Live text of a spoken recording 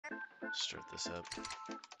Start this up.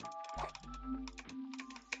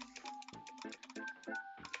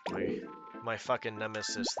 My fucking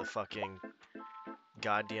nemesis, the fucking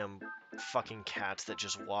goddamn fucking cats that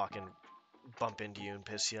just walk and bump into you and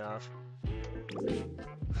piss you off.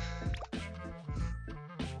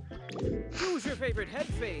 Choose your favorite head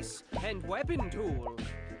face and weapon tool.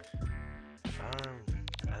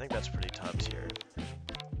 I think that's pretty top tier.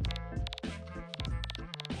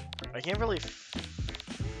 I can't really.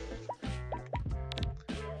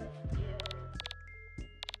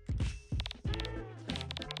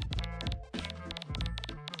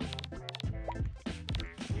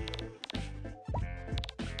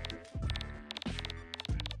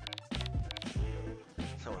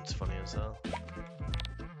 That one's funny as hell.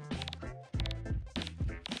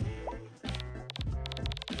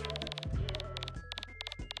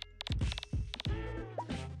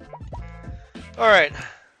 Alright.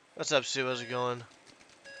 What's up, Sue? How's it going?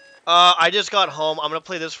 I just got home. I'm gonna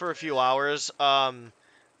play this for a few hours.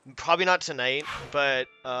 Probably not tonight, but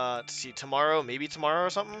let's see, tomorrow, maybe tomorrow or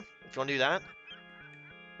something. If you want to do that.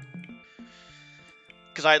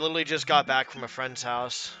 Because I literally just got back from a friend's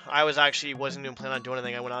house. I wasn't even planning on doing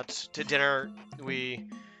anything. I went out to dinner. We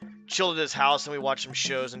chilled at his house and we watched some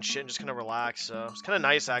shows and shit and just kind of relaxed. So it's kind of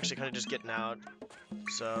nice actually, kind of just getting out.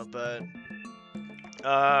 So, but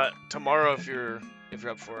tomorrow if you're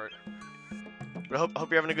up for it. But I hope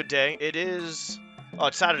you're having a good day. It is. Oh,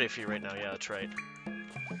 it's Saturday for you right now. Yeah, that's right.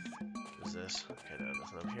 What is this? Okay, no,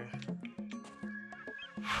 nothing up here.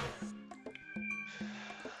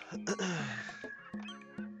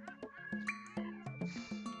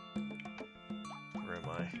 Where am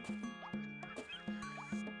I?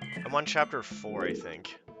 I'm on chapter 4, I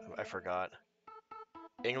think. I forgot.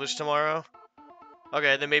 English tomorrow?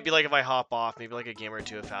 Okay, then maybe like if I hop off, maybe like a game or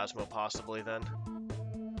two of Phasmo possibly then.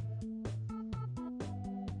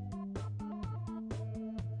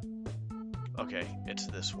 Okay, it's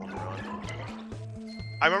this one we're on.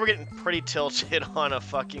 I remember getting pretty tilted on a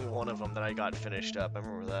fucking one of them that I got finished up. I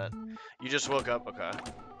remember that. You just woke up? Okay.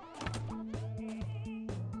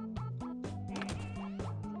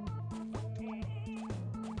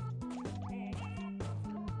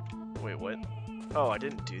 Wait, what? Oh, I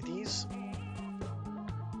didn't do these?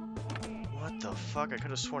 What the fuck? I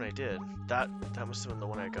could have sworn I did. That must have been the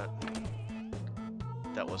one I got.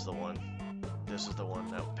 That was the one. This is the one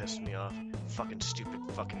that pissed me off. Fucking stupid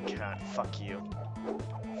fucking cat. Fuck you.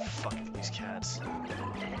 Fuck these cats.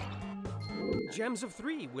 Gems of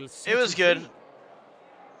 3 will set It was you good. free.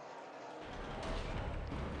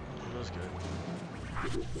 It was good.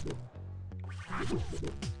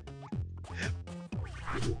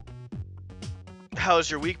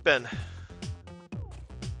 How's your week been?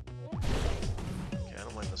 Okay, I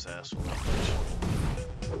don't mind this asshole that much.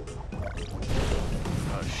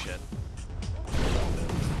 Oh shit.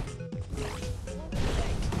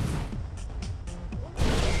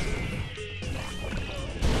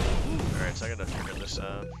 Alright, so I gotta figure this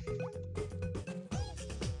out.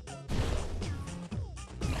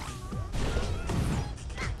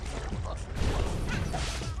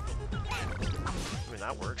 I mean,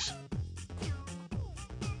 that works.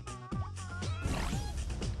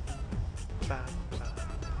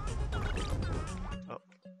 Oh.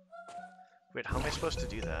 Wait, how am I supposed to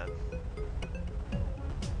do that?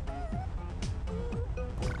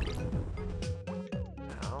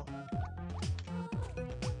 How?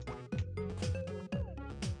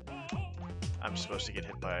 I'm supposed to get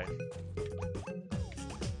hit by...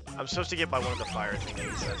 I'm supposed to get by one of the fire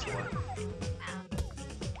thingies, that's what.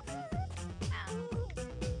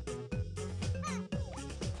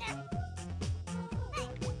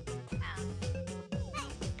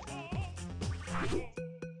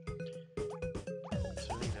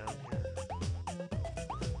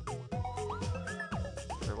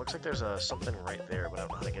 Looks like there's something right there, but I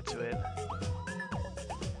don't know how to get to it.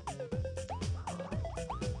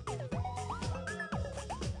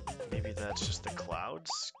 Maybe that's just the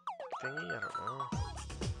clouds thingy? I don't know.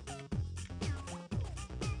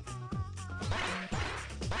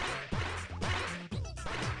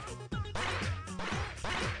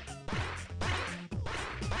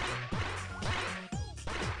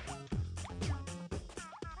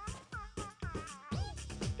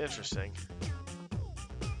 Interesting.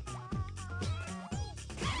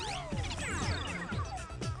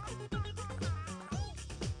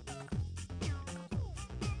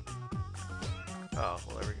 Oh,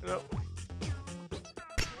 well, there we go.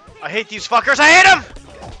 I hate these fuckers. I hate them!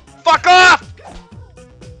 Fuck off!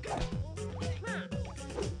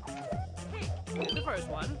 The first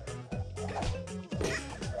one.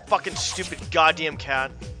 Fucking stupid goddamn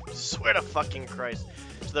cat. Swear to fucking Christ.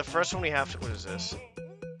 So the first one we have to... What is this?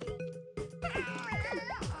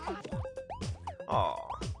 Aw.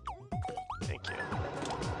 Thank you.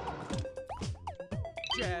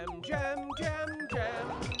 Jam, jam, jam,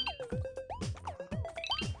 jam.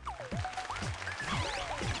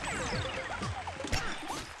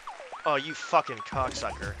 Oh, you fucking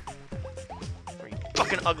cocksucker. You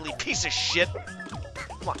fucking ugly piece of shit.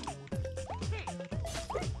 Come on.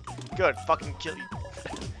 Good, fucking kill you.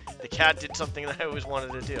 The cat did something that I always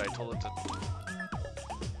wanted to do. I told it to...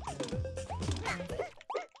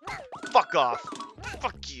 Fuck off.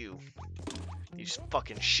 Fuck you. These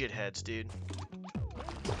fucking shitheads, dude.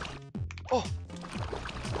 Oh!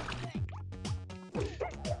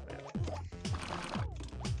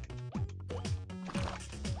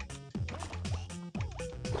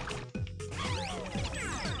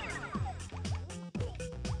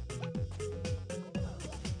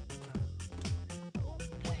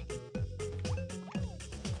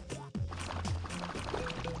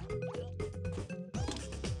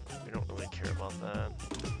 We don't really care about that.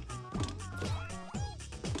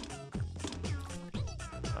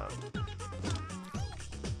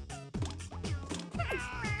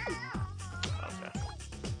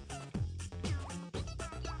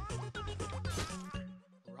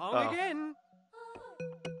 Wrong Oh. again.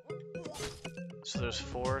 So there's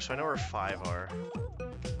 4, so I know where 5 are.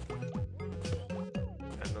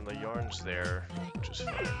 And then the yarn's there, which is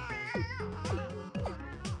fine.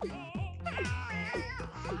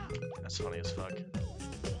 That's funny as fuck.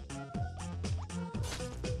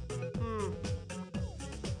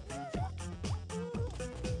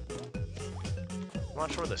 I'm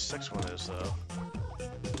not sure where the 6th one is, though.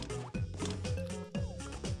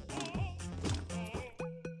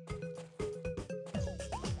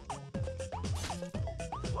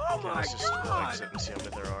 Oh Okay, my let's just God! exit and see how many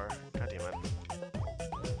there are. God damn it.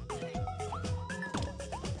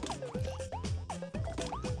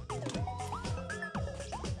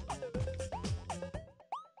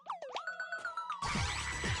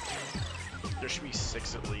 There should be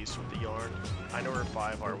 6 at least with the yarn. I know where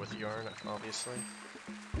 5 are with yarn, obviously.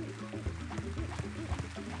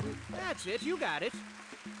 That's it, you got it.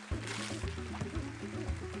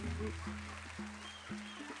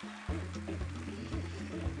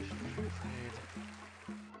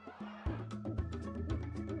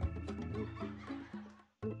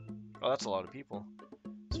 Oh, that's a lot of people.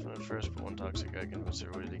 It's fun at first, but one toxic guy convinced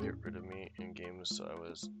everybody to get rid of me in games, so I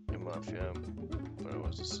was in Mafia when I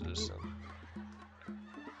was a citizen.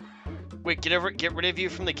 Wait, get rid of you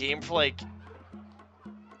from the game for like...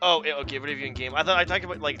 Oh, get rid of you in game. I talked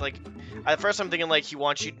about like at first I'm thinking like he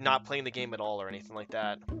wants you not playing the game at all or anything like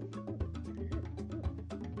that.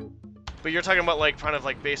 But you're talking about like kind of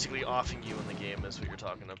like basically offing you in the game is what you're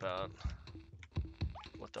talking about.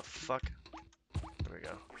 What the fuck? There we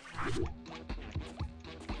go.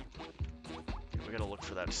 We gotta look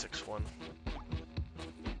for that 6th one.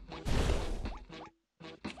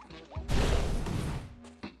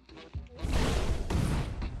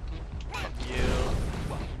 Fuck you.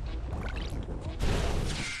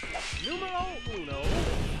 Numero uno.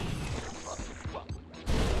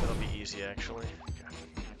 That'll be easy actually.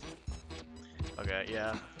 Okay,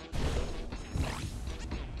 yeah.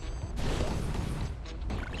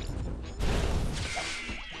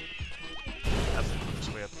 That's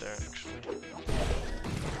way up there, actually.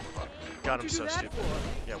 God, I'm so stupid.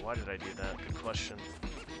 Yeah, why did I do that? Good question.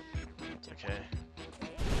 It's okay.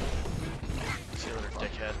 See you later,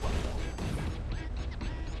 dickhead.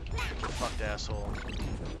 Fucked asshole.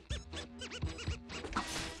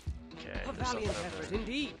 Okay, A there's valiant something over effort there.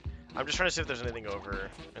 indeed. I'm just trying to see if there's anything over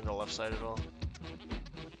in the left side at all.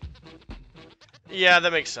 Yeah,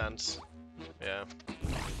 that makes sense. Yeah.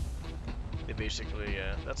 They basically,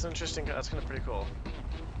 yeah. That's interesting. That's kind of pretty cool.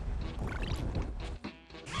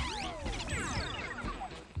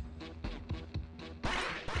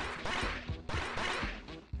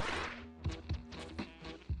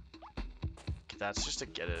 That's just to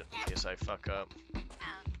get it in case I fuck up.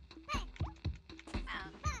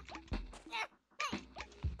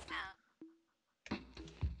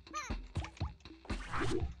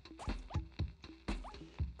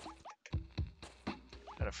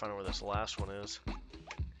 Gotta find out where this last one is.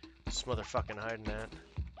 This motherfucking hiding at.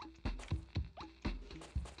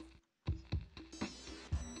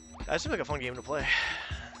 That seems like a fun game to play.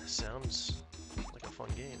 Sounds like a fun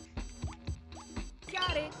game.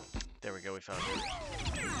 Got it. There we go, we found it.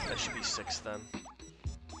 That should be 6 then.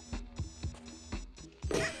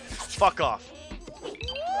 Fuck off!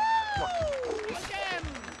 Come on. Again.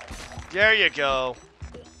 There you go!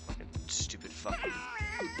 Fucking stupid fuck.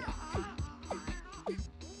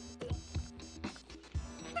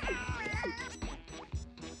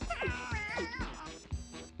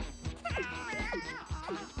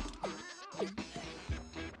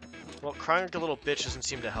 crying like a little bitch doesn't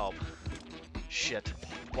seem to help. Shit.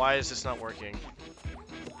 Why is this not working?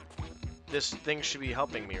 This thing should be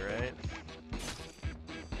helping me, right?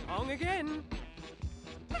 Wrong again.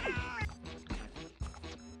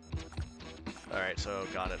 Alright, so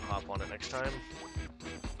got it. Hop on it next time.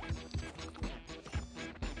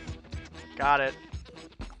 Got it.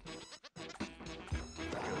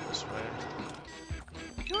 Go this way.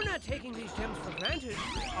 You're not taking these gems for granted,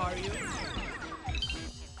 are you?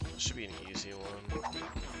 This should be an easy one.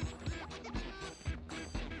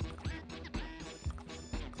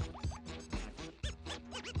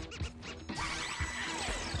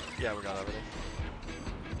 Yeah, we got everything.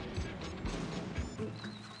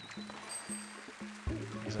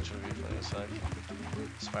 He's not trying to be funny a sec.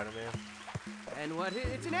 Spider-Man. And what?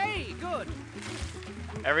 It's an A. Good.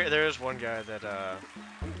 There's one guy that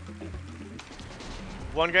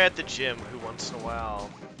one guy at the gym who once in a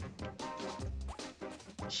while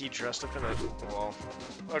he dressed up in a well.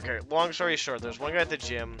 Okay, long story short, there's one guy at the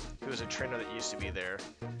gym who was a trainer that used to be there.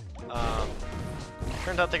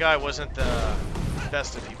 Turned out the guy wasn't the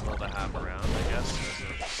best of people to have around, I guess.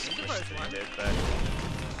 But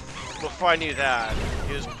before I knew that,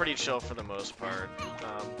 he was pretty chill for the most part.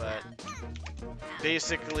 But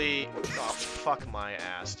basically, oh fuck my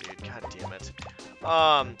ass, dude. God damn it.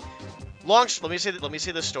 Let me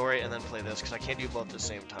say the story and then play this because I can't do both at the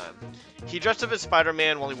same time. He dressed up as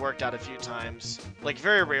Spider-Man while he worked out a few times, like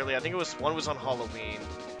very rarely. I think one was on Halloween.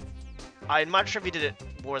 I'm not sure if he did it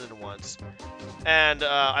more than once. And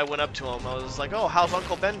I went up to him. I was like, "Oh, how's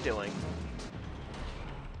Uncle Ben doing?"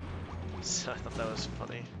 So I thought that was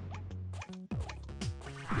funny.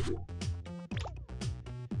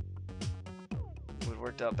 It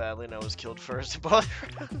worked out badly, and I was killed first. But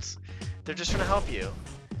they're just trying to help you.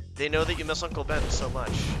 They know that you miss Uncle Ben so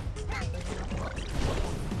much. God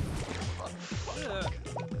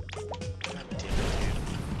damn it, dude.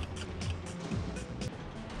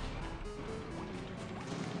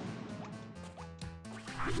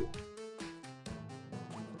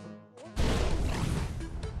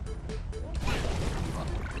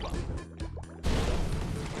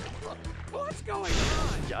 What's going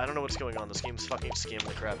on? Yeah, I don't know what's going on. This game's fucking scamming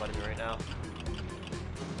the crap out of me right now.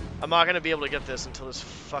 I'm not gonna be able to get this until this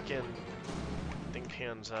fucking thing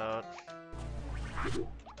pans out.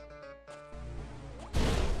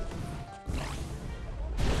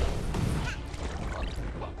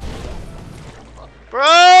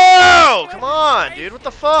 Bro! Come on, dude. What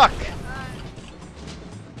the fuck?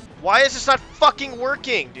 Why is this not fucking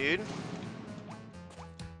working, dude?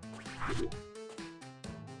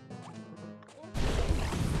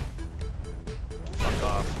 Fuck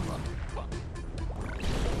off.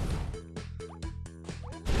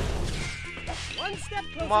 One step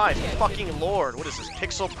closer My to the fucking exit. lord. What is this?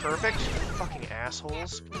 Pixel perfect? Fucking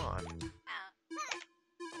assholes. Come on.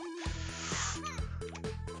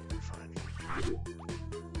 Fine.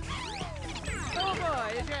 Oh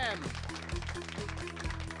boy, a gem.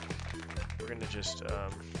 We're gonna just,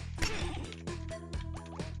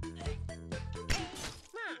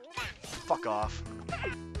 fuck off.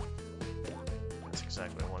 That's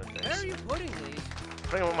exactly what I wanted. Where are you putting these?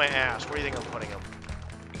 Putting them on my ass. Where do you think I'm putting them?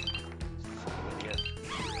 Fucking idiot.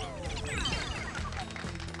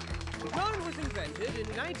 Yarn was invented in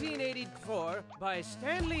 1984 by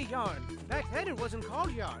Stanley Yarn. Back then it wasn't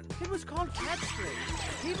called yarn. It was called cat string.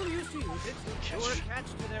 People used to use it to lure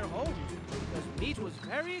cats to their homes because meat was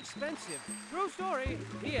very expensive. True story.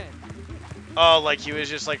 The end. Oh, like he was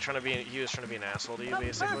just like trying to be an asshole to you, A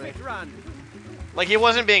basically. perfect run. Like he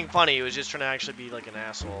wasn't being funny, he was just trying to actually be like an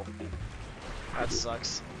asshole. That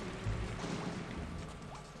sucks.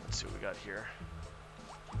 Let's see what we got here.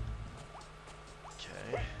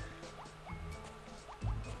 Okay.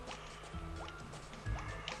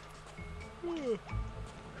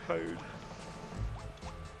 Tired.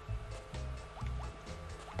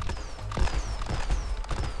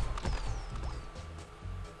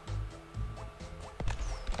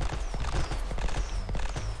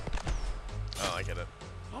 Oh, I get it.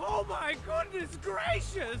 Oh my goodness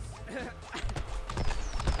gracious!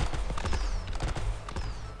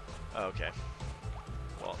 Oh, okay.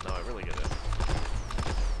 Well, no, I really get it.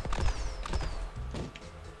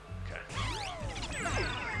 Okay.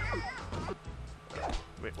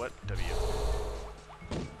 Wait, what? W.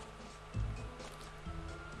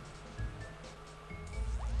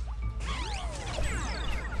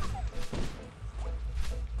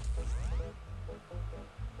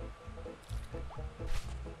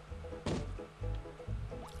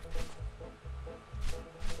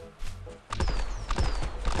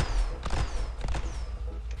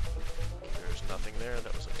 There's nothing there.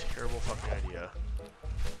 That was a terrible fucking idea.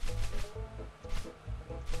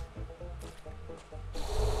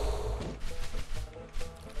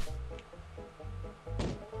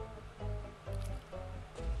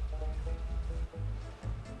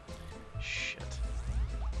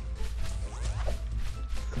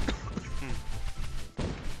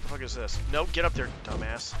 fuck is this? Nope, get up there,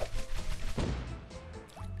 dumbass.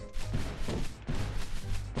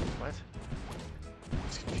 What?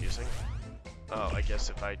 It's confusing. Oh, I guess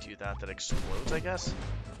if I do that, that explodes, I guess?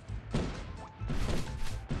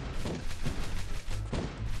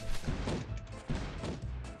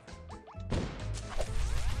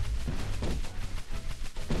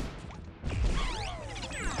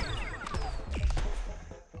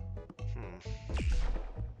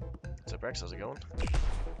 What's up, Rex? How's it going?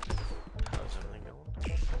 How's everything going?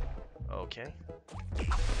 Okay.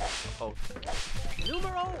 Oh.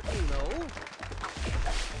 Numero uno.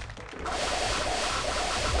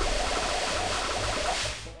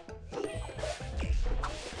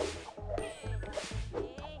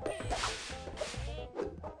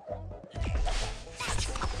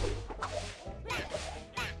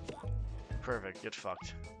 Perfect, get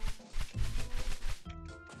fucked.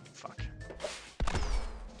 Fuck.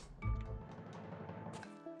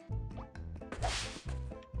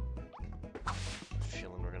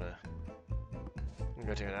 Feeling we're gonna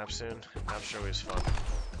go take a nap soon. Naps are always fun.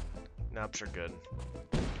 Naps are good.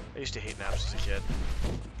 I used to hate naps as a kid.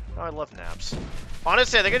 Now I love naps.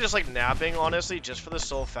 Honestly, I think I just like napping, honestly, just for the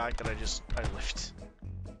sole fact that I lift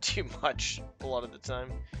too much a lot of the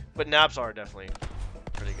time. But naps are definitely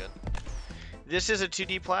pretty good. This is a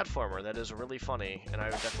 2D platformer that is really funny, and I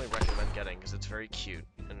would definitely recommend getting, because it's very cute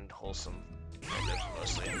and wholesome, kind of,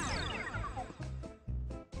 mostly.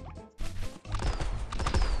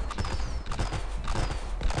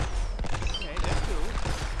 Okay, that's cool.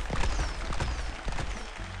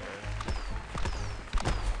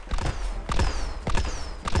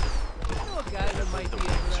 I know a guy that might The be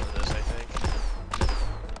wings interested. for this, I think.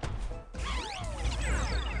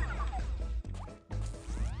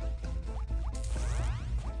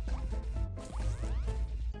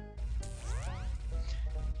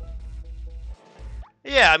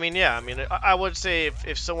 Yeah, I mean, I would say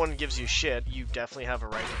if someone gives you shit, you definitely have a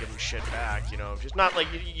right to give them shit back, you know, just not like,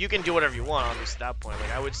 you can do whatever you want, obviously, at that point.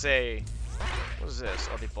 Like, I would say, what is this?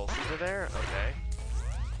 Oh, they both are there? Okay.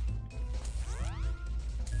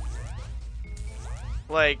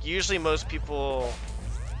 Like, usually most people,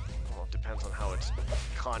 well, it depends on how it's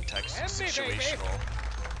context and situational.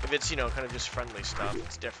 If it's, you know, kind of just friendly stuff,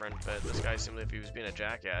 it's different, but this guy seemed like if he was being a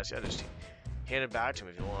jackass, yeah, just hand it back to him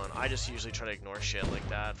if you want. I just usually try to ignore shit like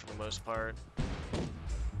that for the most part.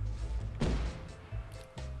 Be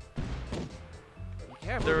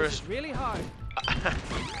careful, There this is- is really hard.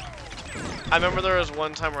 I remember there was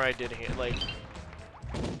one time where I did hand, like,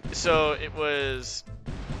 so it was,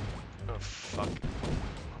 oh fuck,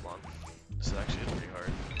 hold on, this is actually pretty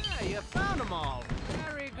hard. Yeah, you found them all.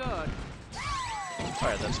 Very good.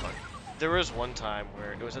 Alright, that's fine. There was one time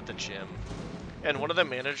where it was at the gym, and one of the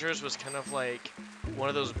managers was kind of like one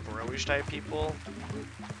of those bro-ish type people,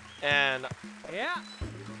 and Yeah.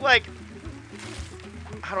 like,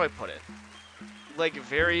 how do I put it? Like,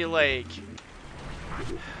 very, like,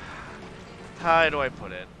 how do I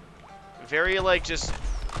put it? Very, like, just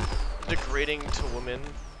degrading to women.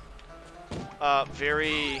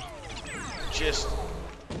 Very, just,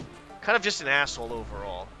 kind of just an asshole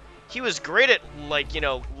overall. He was great at, like, you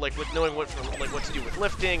know, like, with knowing what to do with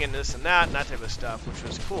lifting and this and that type of stuff, which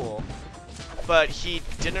was cool. But he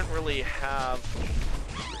didn't really have...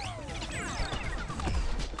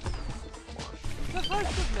 The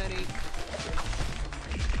first of many.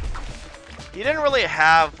 He didn't really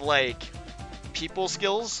have, like, people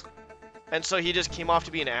skills. And so he just came off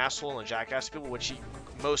to be an asshole and a jackass to people, which he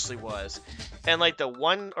mostly was. And, like, the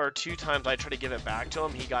 1 or 2 times I tried to give it back to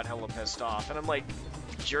him, he got hella pissed off. And I'm like,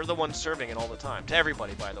 you're the one serving it all the time. To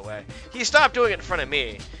everybody, by the way. He stopped doing it in front of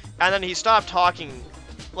me. And then he stopped talking,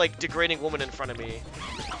 like, degrading women in front of me.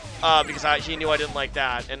 Because he knew I didn't like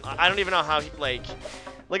that. And I don't even know how he,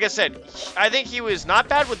 like I said, I think he was not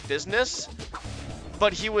bad with business,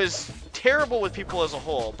 but he was terrible with people as a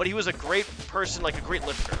whole. But he was a great person, like a great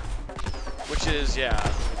lifter. Which is, yeah.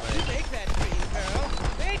 You make that dream, girl.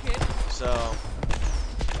 Make it. So,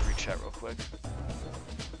 read chat real quick.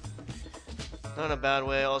 Not in a bad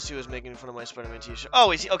way. Also, he was making fun of my Spider-Man t-shirt.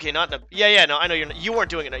 Oh, is he? Okay, not in a... Yeah, no, I know you weren't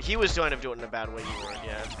doing it. He was doing it in a bad way. You weren't,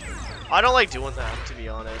 yeah. I don't like doing that, to be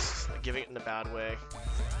honest. Like, giving it in a bad way.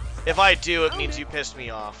 If I do, it means you pissed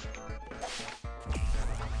me off.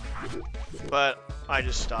 But I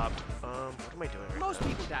just stopped. What am I doing right now? Most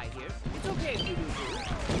people die here. It's okay if you do too.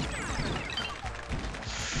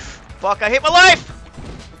 Fuck, I hate my life!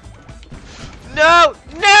 No!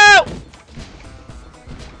 No!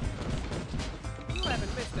 You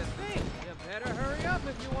haven't missed a thing. You better hurry up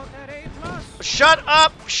if you want that A+. Shut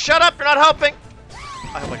up! Shut up! You're not helping!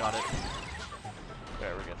 I hope I got it.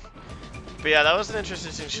 There, we're good. But yeah, that was an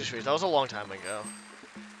interesting situation. That was a long time ago.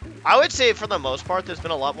 I would say for the most part, there's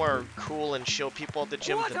been a lot more cool and chill people at the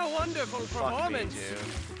gym. What a wonderful performance! Fuck me,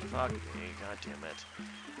 dude. Fuck me, god damn it.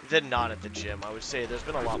 Than not at the gym. I would say there's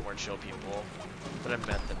been a lot more chill people that I've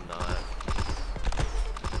met than not.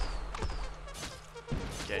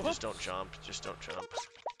 Okay, just don't jump. Just don't jump.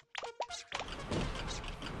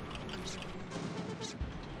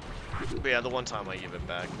 But yeah, the one time I give it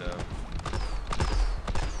back, though.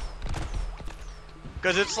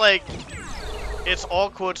 Because it's like, it's all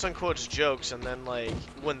quotes unquote jokes, and then like,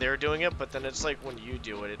 when they're doing it, but then it's like, when you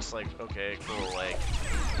do it, it's like, okay, cool, like,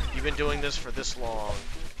 you've been doing this for this long.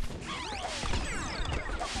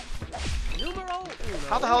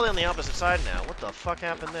 How the hell are they on the opposite side now? What the fuck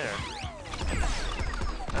happened there?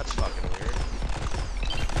 That's fucking weird.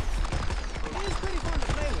 It is pretty fun to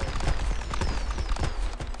play with.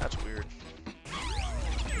 That's weird.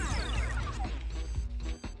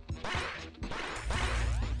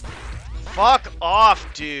 Fuck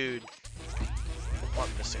off, dude. I'm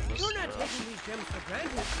missing this. You're not taking these gems for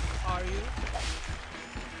granted, are you?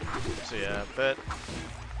 So yeah, but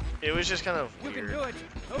it was just kind of You weird. can do it.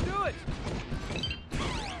 Go do it.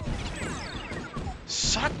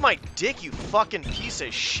 Suck my dick, you fucking piece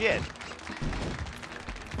of shit.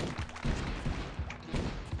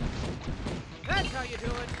 That's how you do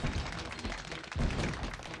it.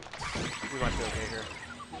 We might be okay here.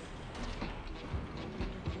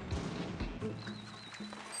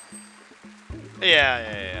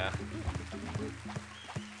 Yeah.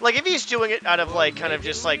 Like, if he's doing it out of, like, kind of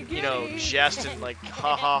just, like, you know, jest and, like,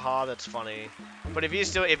 ha ha ha, that's funny. But if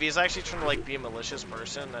he's actually trying to, like, be a malicious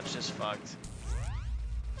person, that's just fucked.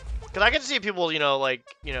 Because I can see people, you know, like,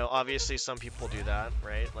 you know, obviously some people do that,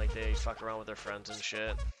 right? Like, they fuck around with their friends and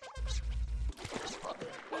shit.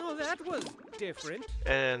 Well, that was different.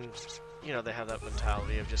 And, you know, they have that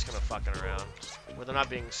mentality of just kind of fucking around, where they're not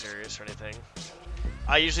being serious or anything.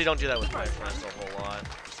 I usually don't do that with my friends a whole lot.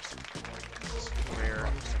 It's rare.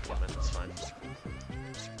 Damn it, it's fine.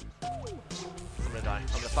 I'm gonna die. I'm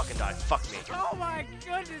gonna fucking die. Fuck me. Oh my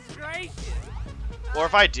goodness gracious! Or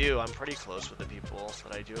if I do, I'm pretty close with the people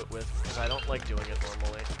that I do it with, because I don't like doing it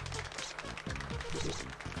normally.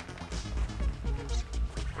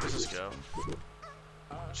 Where does this go?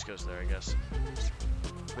 It just goes there, I guess.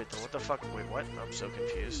 Wait, then what the fuck? Wait, what? I'm so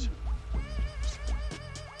confused.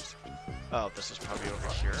 Oh, this is probably over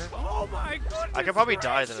here. Oh my goodness! I could probably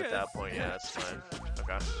die gracious. then at that point. Yeah, that's fine.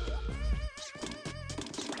 Okay.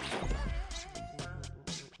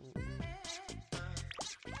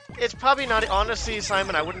 It's probably not, honestly,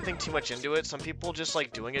 Simon, I wouldn't think too much into it. Some people just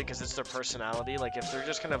like doing it because it's their personality. Like, if they're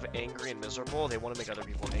just kind of angry and miserable, they want to make other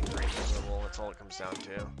people angry and miserable. That's all it comes down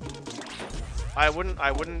to. I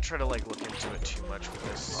wouldn't try to, like, look into it too much with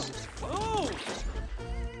this. Oh!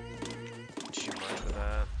 Too much with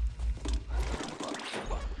that.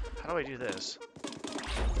 How do I do this?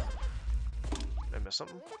 Did I miss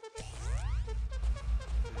something?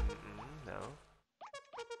 No.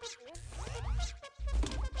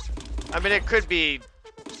 I mean, it could be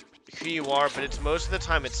who you are, but it's most of the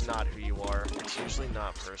time it's not who you are. It's usually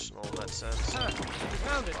not personal in that sense. You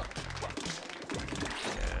found it.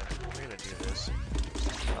 Yeah, we're gonna do this.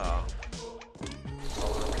 Oh.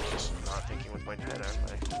 Oh, I'm just not thinking with my head,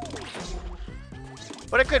 aren't I?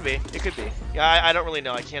 But it could be. It could be. Yeah, I don't really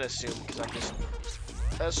know. I can't assume, because I'm just...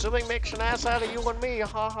 Assuming makes an ass out of you and me,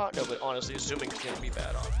 haha. No, but honestly, assuming can be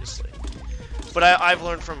bad, obviously. But I've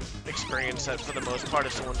learned from experience that for the most part,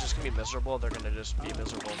 if someone's just gonna be miserable, they're gonna just be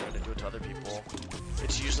miserable and they're gonna do it to other people.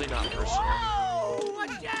 It's usually not personal. Oh, a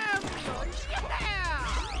gem! Yeah!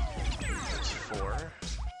 It's 4.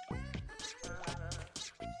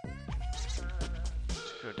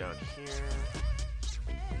 Let's go down here.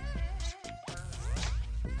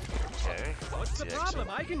 Okay. What's the problem?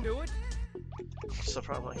 I can do it. What's the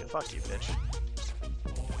problem? Fuck you, bitch.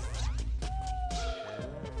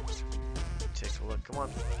 Take a look. Come on.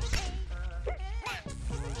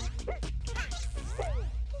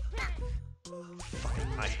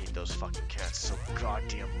 Fucking, I hate those fucking cats so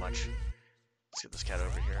goddamn much. Let's get this cat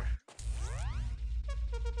over here.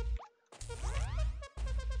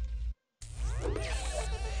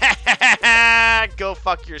 Go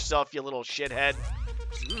fuck yourself, you little shithead.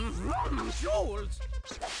 Jules!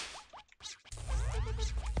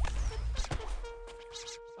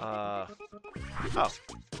 Oh.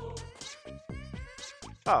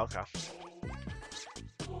 Oh, okay.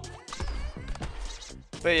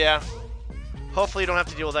 But yeah. Hopefully you don't have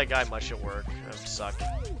to deal with that guy much at work. That would suck.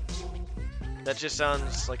 That just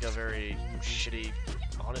sounds like a very shitty...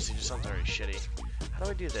 Honestly, just sounds very shitty. How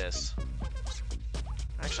do I do this?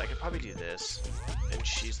 Actually, I could probably do this. and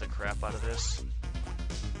cheese the crap out of this.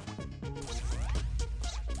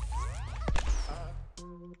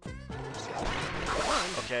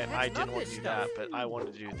 Okay, I didn't want to do that, but I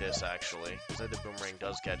wanted to do this actually. Because the boomerang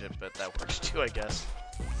does catch it, but that works too, I guess.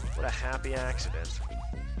 What a happy accident.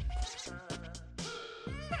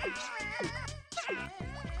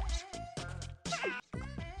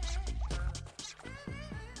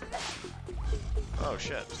 Oh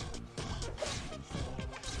shit.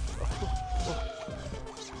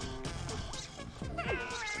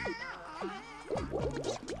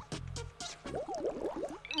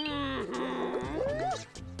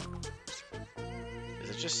 Is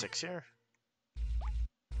it just 6 here?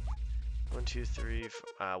 1, 2, 3,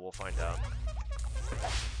 we'll find out.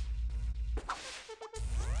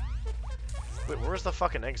 Wait, where's the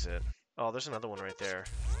fucking exit? Oh, there's another one right there.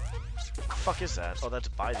 What the fuck is that? Oh, that's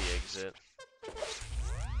by the exit.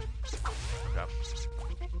 Okay.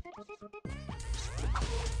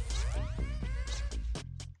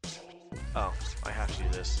 Oh, I have to do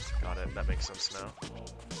this. Got it. That makes sense now.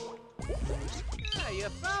 Yeah, you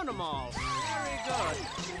found them all. Very good.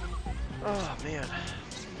 Oh, man.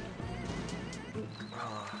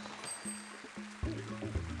 Oh.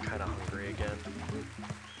 Kinda hungry again.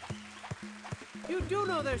 You do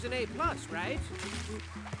know there's an A+, right?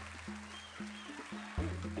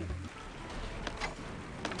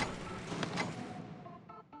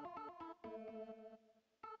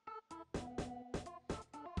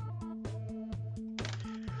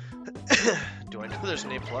 Do I know there's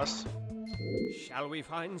an A+? Shall we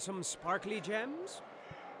find some sparkly gems?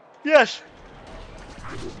 Yes!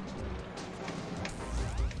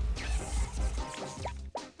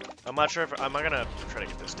 I'm not sure if I'm not gonna try to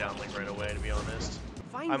get this down like right away, to be honest.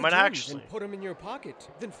 Find I the might gems actually and put them in your pocket.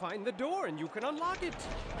 Then find the door and you can unlock it.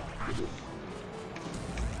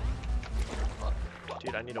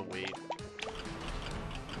 Dude, I need to wait.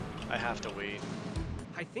 I have to wait.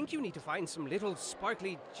 I think you need to find some little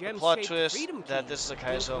sparkly gem-shaped Plot twist freedom that keys. this is a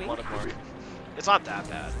Kaizo Wink, wink. Monomark. It's not that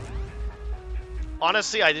bad.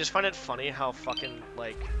 Honestly, I just find it funny how fucking,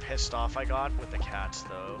 like, pissed off I got with the cats,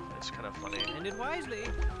 though. It's kind of funny. Spend it wisely.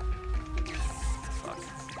 Fuck.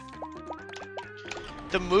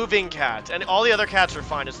 The moving cat, and all the other cats are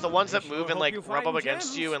fine. It's the ones that move and, like, rub up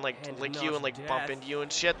against you and, like, lick you and, like, bump into you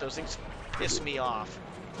and shit. Those things piss me off.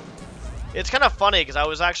 It's kind of funny, because I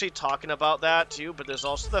was actually talking about that, too, but there's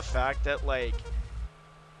also the fact that, like...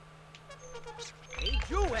 Hey,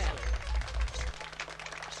 Joel.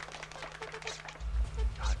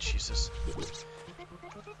 God, Jesus.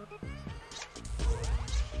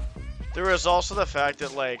 There was also the fact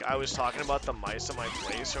that, like, I was talking about the mice in my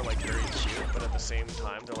place are, like, very cute, but at the same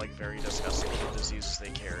time, they're, like, very disgusting with the diseases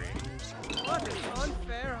they carry. What an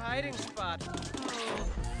unfair hiding spot. Oh.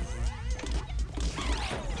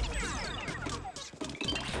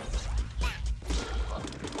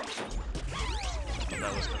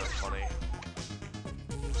 That was kind of funny.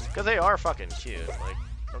 Because they are fucking cute, like,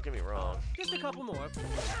 don't get me wrong. Just a couple more.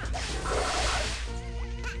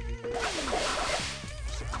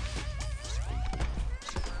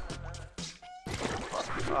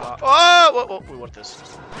 Oh! We want this.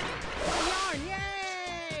 Yarn,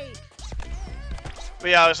 yay! But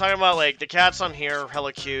yeah, I was talking about, like, the cats on here are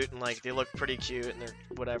hella cute, and, like, they look pretty cute, and they're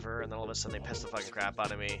whatever, and then all of a sudden they piss the fucking crap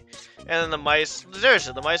out of me. And then the mice,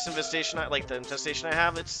 seriously, the mice infestation, like, the infestation I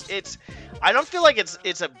have, it's, I don't feel like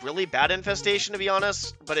it's a really bad infestation, to be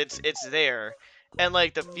honest, but it's there. And,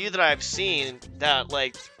 like, the few that I've seen that,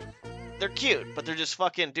 like, they're cute, but they're just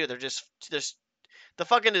fucking, dude, they're just the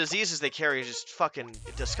fucking diseases they carry is just fucking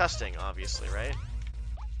disgusting, obviously, right?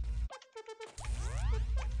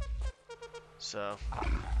 So,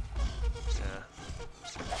 yeah.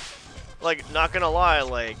 Like, not gonna lie,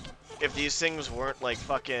 like, if these things weren't, like,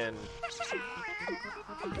 fucking...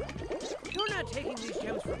 You're not taking these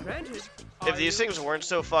gems for granted, If these things weren't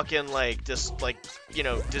so fucking, like, just, like, you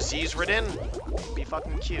know, disease-ridden, it'd be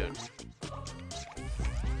fucking cute.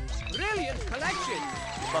 Brilliant collection!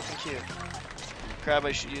 Fucking cute. Crab,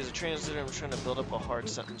 I should use a translator. I'm trying to build up a hard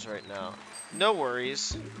sentence right now. No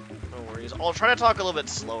worries. No worries. I'll try to talk a little bit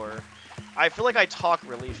slower. I feel like I talk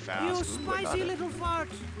really fast. You spicy little fart!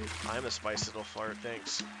 I'm a spicy little fart,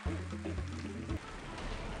 thanks.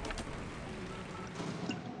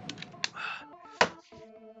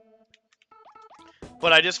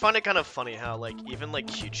 But I just find it kind of funny how, like, even, like,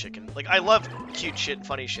 cute shit can... Like, I love cute shit and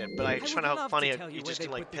funny shit, but I just find how funny it just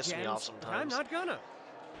can, like, piss me off sometimes. I'm not gonna.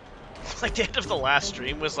 Like, the end of the last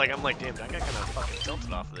stream was like, I'm like, damn, that guy kind of fucking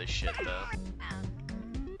tilted off of this shit, though.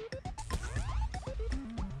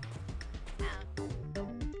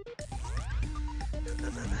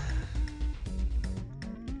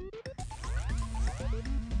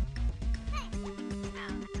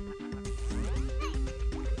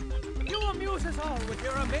 amuse us all with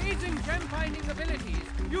your amazing gem-finding abilities.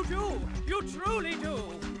 You do. You truly do.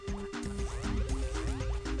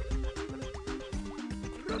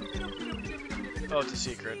 Oh, it's a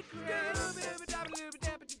secret.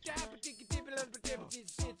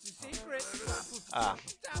 Ah.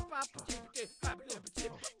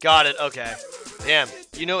 Got it, okay. Damn,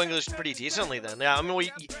 you know English pretty decently then. Yeah, I mean, well,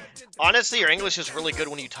 honestly, your English is really good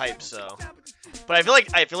when you type, so. But I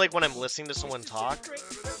feel like when I'm listening to someone talk,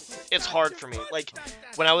 it's hard for me. Like,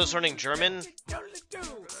 when I was learning German,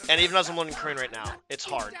 and even as I'm learning Korean right now, it's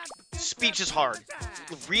hard. Speech is hard.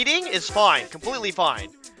 Reading is fine, completely fine.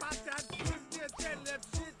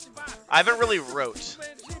 I haven't really wrote.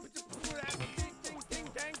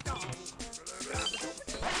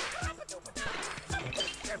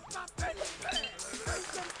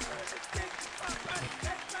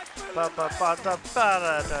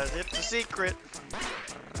 It's a secret.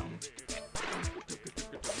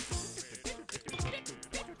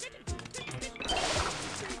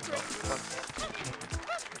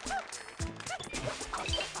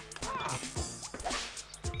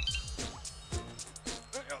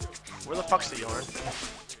 Where the fuck's the yarn?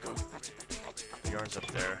 The yarn's up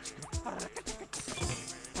there.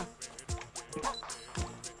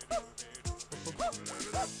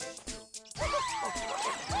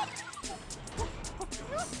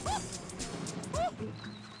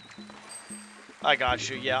 I got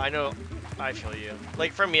you. Yeah, I know. I feel you.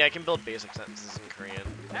 Like, for me, I can build basic sentences in Korean.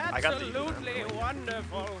 I got the Absolutely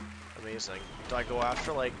wonderful. Amazing. Do I go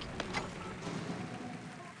after, like...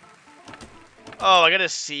 Oh, I got a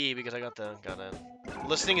C because I got it.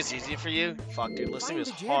 Listening is easy for you? Fuck, dude. Listening is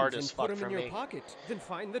hard as fuck for me. Pocket, then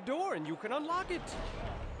find the door and you can unlock it.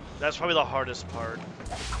 That's probably the hardest part.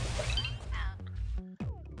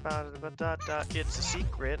 It's a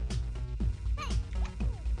secret.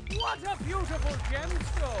 What a beautiful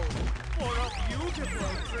gemstone for a beautiful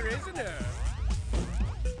prisoner.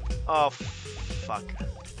 Oh, fuck. Okay.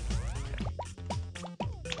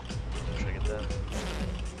 Should I get that?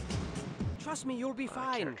 Trust me, you'll be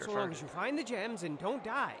fine, so long as you find the gems and don't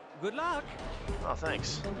die. Good luck. Oh,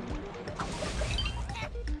 thanks.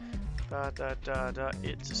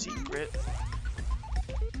 It's a secret.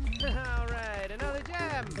 All right, another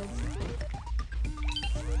gem.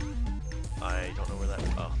 I don't know where that.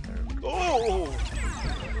 Oh, there. Oh!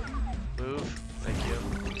 Move. Thank you.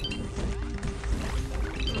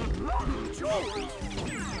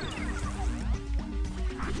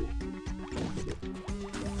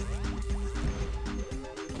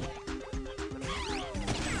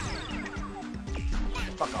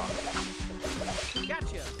 Fuck off.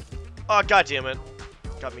 Gotcha. Oh, god damn it.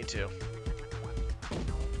 Got me too.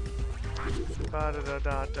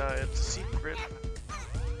 It's a secret.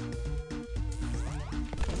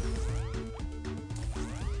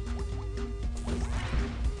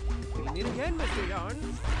 Need again, Mr. Yarn.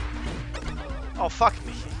 Oh, fuck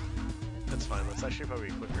me. That's fine. That's actually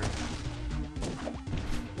probably quicker.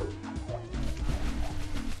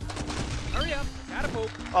 Hurry up. Gotta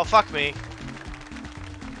poop. Oh, fuck me.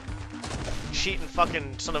 Cheating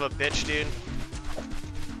fucking son of a bitch, dude.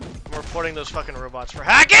 I'm reporting those fucking robots for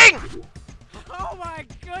hacking! Oh my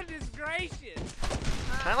goodness gracious.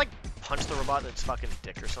 Can I, like, punch the robot in its fucking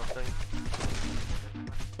dick or something?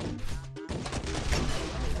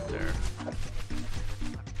 There.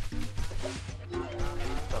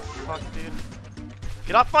 The fuck, dude?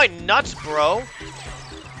 Get off my nuts, bro!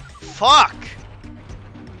 Fuck!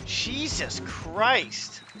 Jesus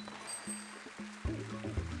Christ!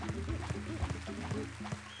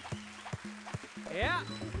 Yeah.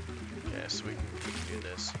 Okay, so we can do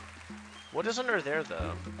this. What is under there,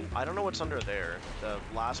 though? I don't know what's under there. The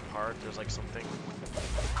last part, there's like something.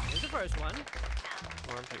 Here's the first one.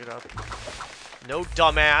 Come on, pick it up. No,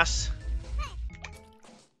 dumbass!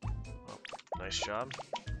 Oh, nice job.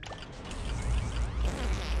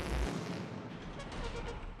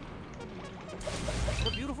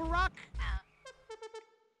 The beautiful rock.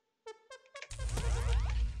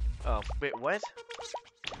 Oh, wait, what?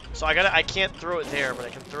 So I can't throw it there, but I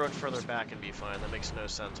can throw it further back and be fine. That makes no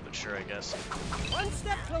sense, but sure, I guess. One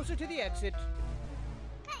step closer to the exit.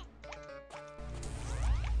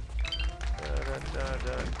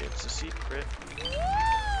 It's a secret.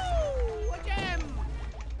 Woo! A gem!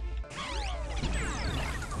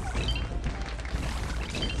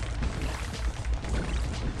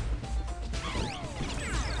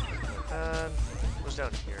 What's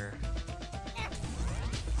down here?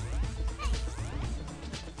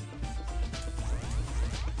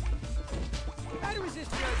 How to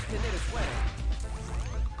resist urge to knit a sweater?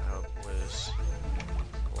 That was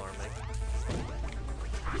alarming.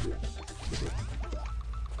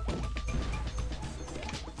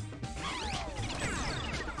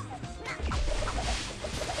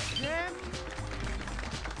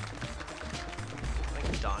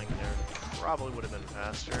 probably would have been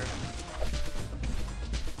faster.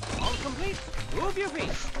 All complete. Move your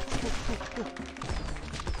feet.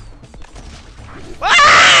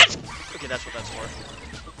 What? Okay, that's what that's for.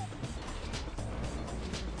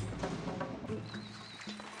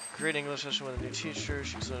 Great English session with a new teacher.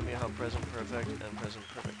 She explained to me how present perfect and present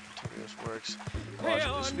perfect continuous works.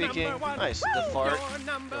 Logically speaking. Nice. The fart.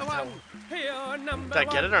 Did I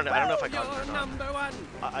get it or not? I don't know if I got it or not.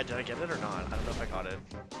 Did I get it or not? I don't know if I got it.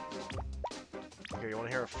 Here, you want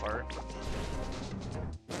to hear a fart?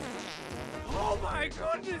 Oh my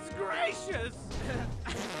goodness gracious!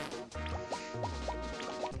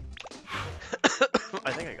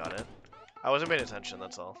 I think I got it. I wasn't paying attention,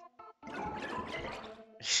 that's all.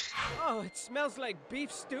 Oh, it smells like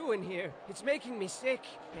beef stew in here. It's making me sick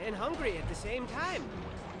and hungry at the same time.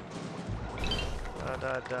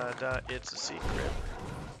 It's a secret.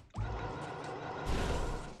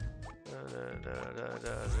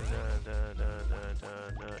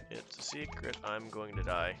 It's a secret. I'm going to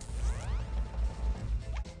die.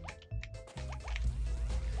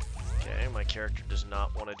 Okay, my character does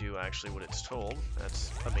not want to do actually what it's told.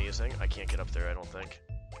 That's amazing. I can't get up there, I don't think.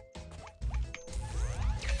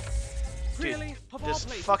 Dude, Really? this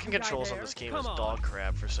fucking controls on this game is dog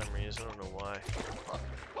crap for some reason. I don't know why.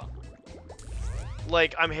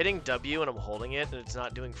 Like, I'm hitting W and I'm holding it, and it's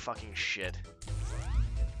not doing fucking shit.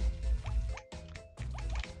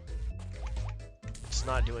 It's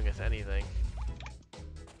not doing anything.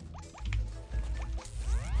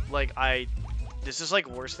 Like, this is like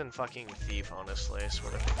worse than fucking Thief, honestly. I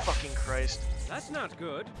swear to fucking Christ. That's not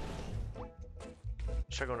good.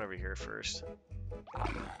 Try going over here first.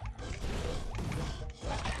 Okay.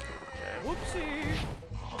 Whoopsie!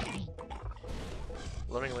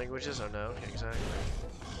 Learning languages? Oh no, yeah, exactly.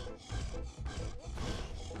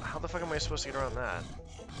 How the fuck am I supposed to get around that?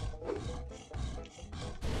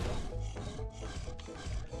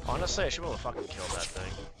 Honestly, I should be able to fucking kill that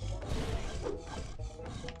thing.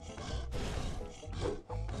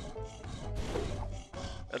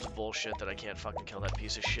 That's bullshit that I can't fucking kill that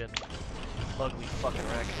piece of shit. Ugly fucking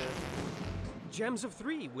raccoon. Gems of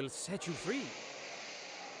 3 will set you free.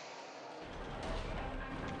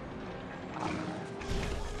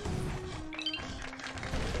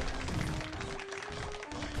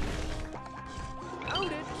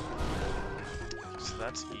 Found it. So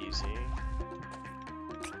that's easy.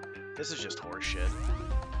 This is just horseshit.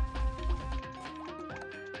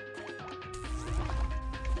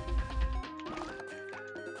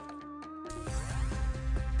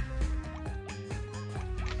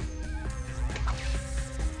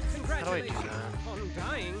 How do I do that? On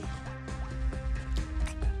dying.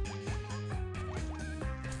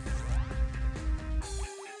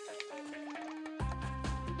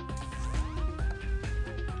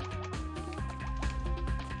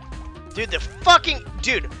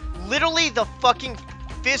 Dude, literally the fucking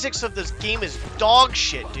physics of this game is dog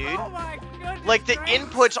shit, dude. Oh my goodness Like, the gracious.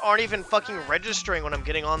 inputs aren't even fucking registering when I'm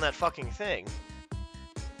getting on that fucking thing.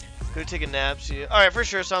 Go take a nap, see. Alright, for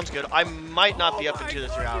sure, sounds good. I might not be up in 2 to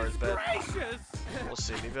 3 hours, but Gracious. we'll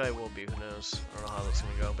see. Maybe I will be, who knows. I don't know how that's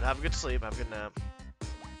gonna go. But have a good sleep, have a good nap.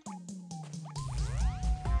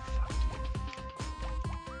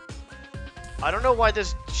 I don't know why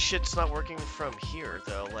this shit's not working from here,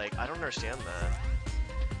 though. Like, I don't understand that.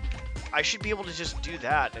 I should be able to just do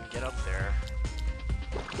that and get up there.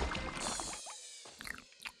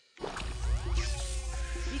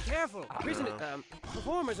 Be careful. Prison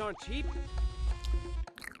performers aren't cheap.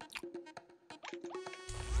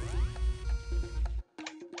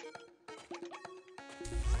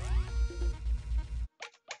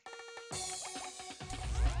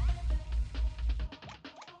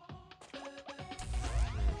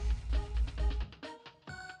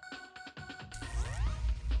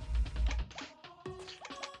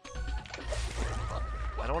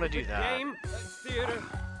 I don't want to do that. Game, theater.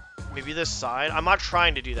 Maybe this side? I'm not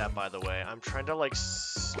trying to do that, by the way. I'm trying to, like...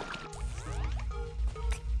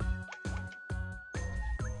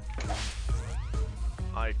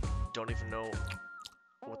 I don't even know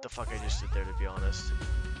what the fuck I just did there, to be honest.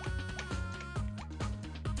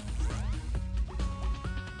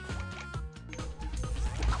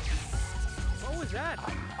 What was that?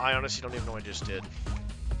 I honestly don't even know what I just did.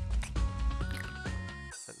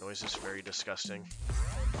 That noise is very disgusting.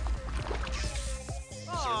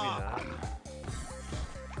 It's gonna be that.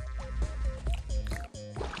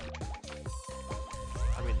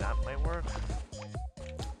 I mean, that might work.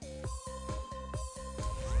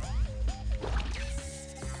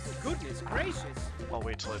 Goodness gracious. I'll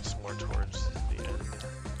wait till it's more towards the end.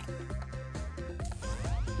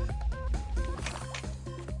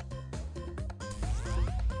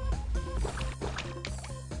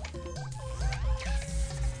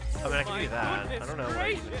 I mean, I can My do that. I goodness don't know what I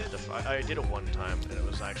even did. gracious. I did it one time, and it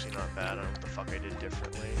was actually not bad. I don't know what the fuck I did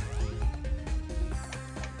differently.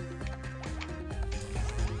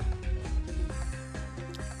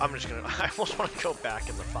 I'm just gonna. I almost want to go back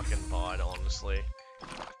in the fucking VOD, honestly.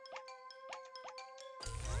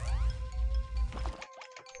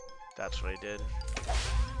 That's what I did.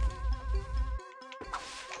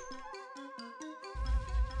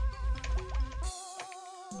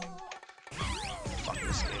 Fuck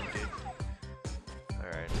this game, dude.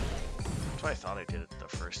 Alright. That's what I thought I did it the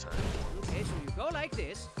first time. Okay, so you go like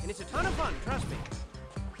this, and it's a ton of fun, trust me.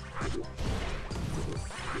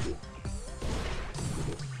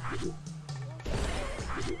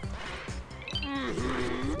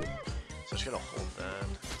 So just gonna hold that.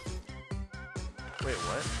 Wait,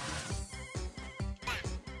 what?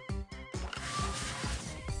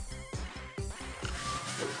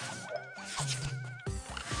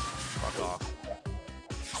 Fuck off.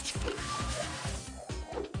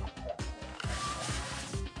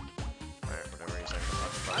 Alright, whatever, he's not gonna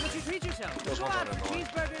fucking Why don't you treat yourself? Those Go ones out aren't for annoying.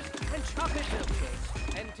 cheeseburgers and chocolate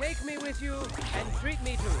milkshakes. And take me with you and treat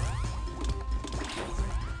me too.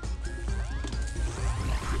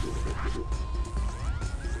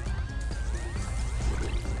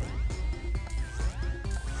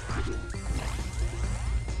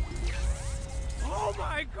 Oh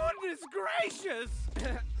my goodness gracious!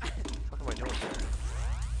 What am I doing here?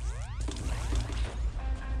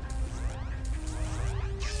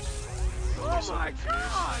 Oh so my confused.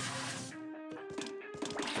 god!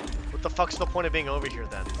 What the fuck's the point of being over here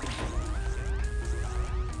then?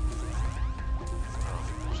 Oh,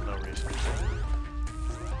 there's no reason.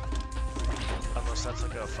 Unless that's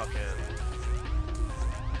like a fucking...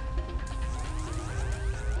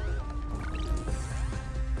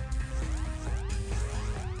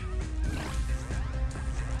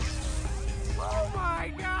 Oh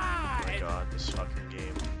my god! Oh my god, this fucking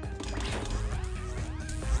game.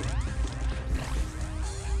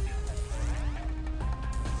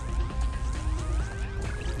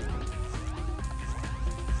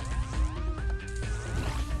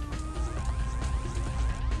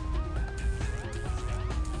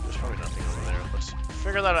 There's probably nothing over there. Let's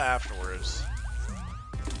figure that out afterwards.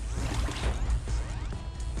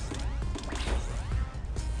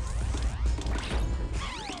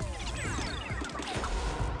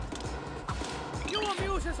 You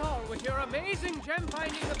amuse us all with your amazing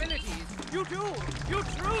gem-finding abilities. You do. You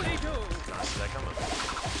truly do. Ah, see that coming.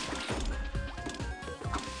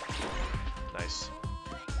 Nice.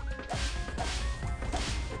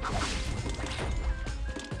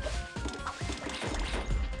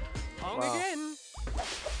 Wrong Wow. again.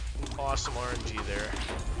 Awesome RNG there.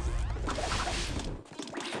 I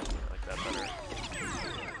like that better.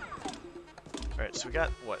 Alright, so we got,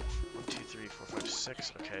 what? 1, 2, 3, 4, 5,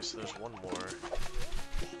 6. Okay, so there's one more. You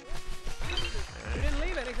Okay. didn't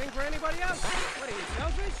leave anything for anybody else. What are you,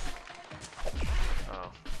 selfish?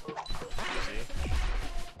 Oh. Easy.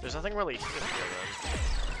 There's nothing really hidden here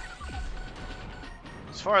then.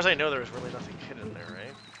 As far as I know, there's really nothing hidden there,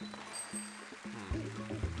 right?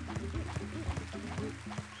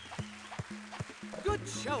 Good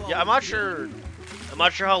show. Yeah, I'm not sure. I'm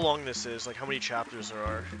not sure how long this is, like how many chapters there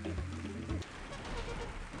are.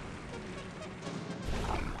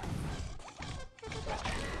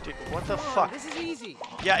 Dude, what the Come on, fuck? This is easy.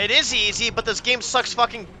 Yeah, it is easy, but this game sucks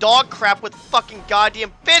fucking dog crap with fucking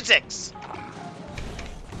goddamn physics!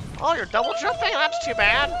 Oh, you're double jumping? That's too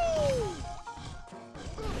bad.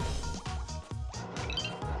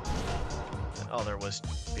 Oh, there was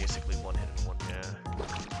basically one hidden one, yeah.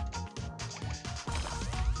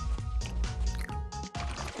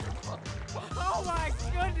 Oh my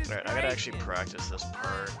goodness. Alright, I gotta actually gracious. practice this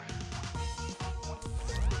part.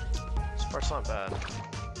 This part's not bad.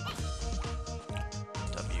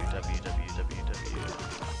 W.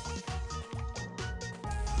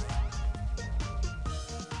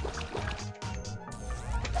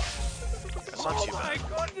 That's not too bad. Oh my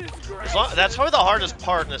goodness gracious. That's probably the hardest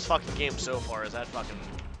part in this fucking game so far, is that fucking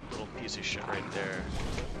little piece of shit right there.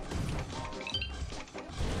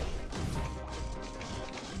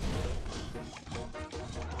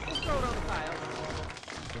 Just throw it on the pile.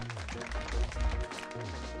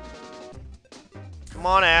 Come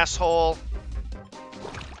on, asshole.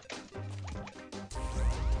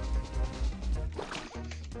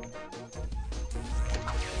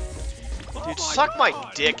 Dude, suck my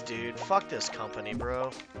dick, dude. Fuck this company,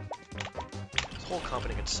 bro. This whole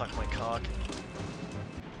company can suck my cock.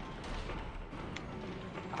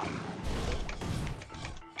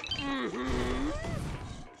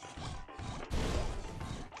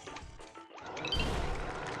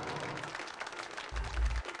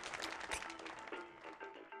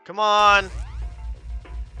 Come on!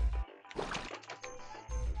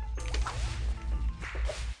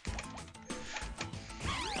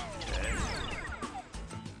 Okay.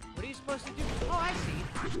 What are you supposed to do? Oh, I see.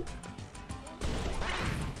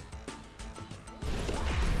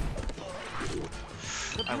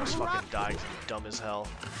 I almost fucking died 'cause I'm dumb as hell.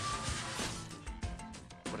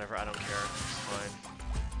 Whatever, I don't care. It's fine.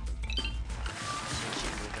 Just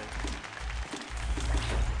keep moving.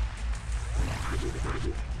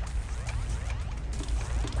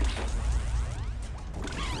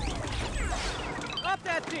 Up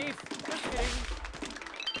that thief! Just kidding.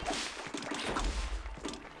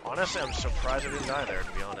 Honestly, I'm surprised I didn't die there,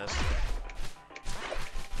 to be honest.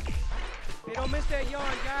 Hey, don't miss that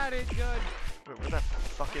yarn. Got it. Good. Wait, where the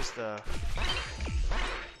fuck is the...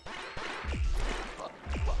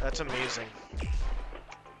 That's amazing.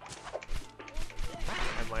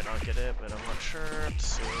 I might not get it, but I'm not sure. Let's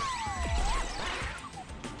see.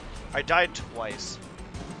 I died twice.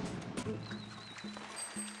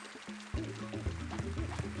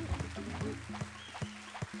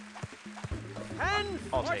 And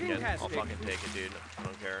I'll take it. I'll fantastic. fucking take it, dude. I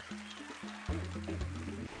don't care.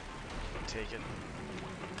 Take it.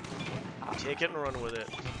 Take it and run with it.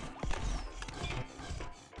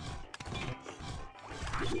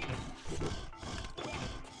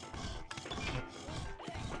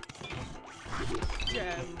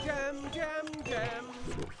 Jam, jam, jam, jam.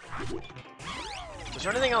 Is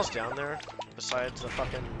there anything else down there besides the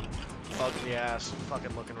fucking ugly ass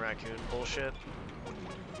fucking looking raccoon bullshit?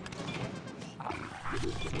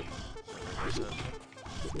 Where is it?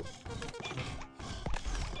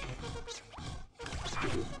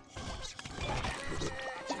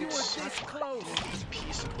 You were this close.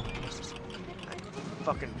 Piece of... I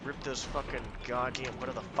fucking ripped those fucking goddamn...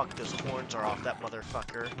 Whatever the fuck those horns are off that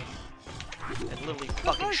motherfucker. And literally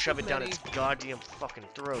fucking shove it down its goddamn fucking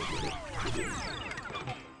throat.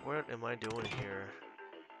 What am I doing here?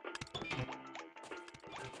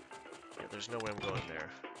 Yeah, there's no way I'm going there.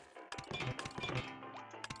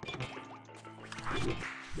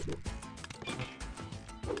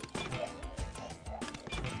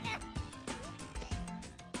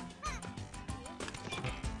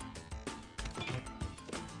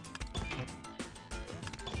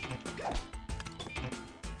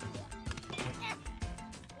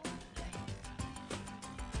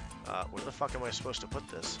 Where the fuck am I supposed to put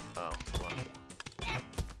this? Oh, hold on.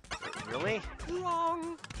 Really?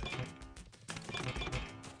 Wrong.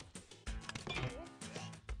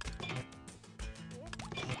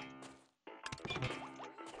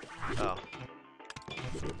 Oh.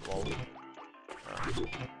 Lol. Oh.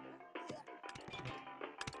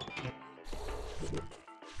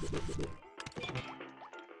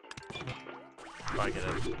 I get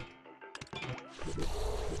it.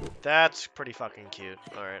 That's pretty fucking cute.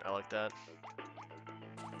 Alright, I like that.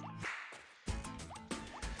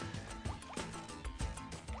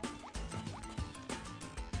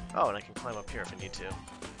 Oh, and I can climb up here if I need to.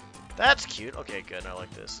 That's cute. Okay, good. I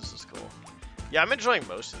like this. This is cool. Yeah, I'm enjoying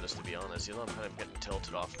most of this, to be honest. You know, I'm kind of getting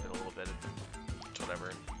tilted off of it a little bit. It's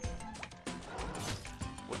whatever.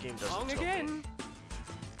 What game doesn't tilt again. me?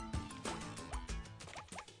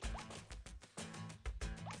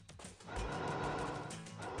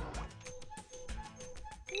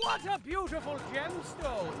 What a beautiful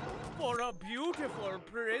gemstone for a beautiful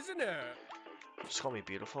prisoner. Just call me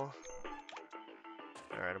beautiful.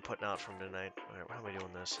 Alright, I'm putting out from tonight. Alright, how am I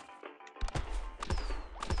doing this?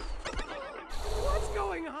 What's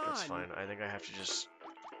going on? That's fine. I think I have to just...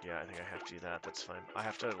 Yeah, I think I have to do that. That's fine. I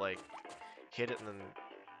have to, like, hit it and then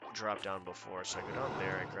drop down before. So I go down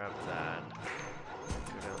there, I grab that.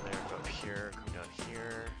 Go down there, go up here, go down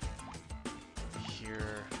here.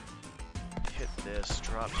 Here. Hit this,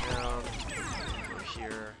 drop down. Go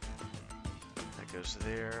here. That goes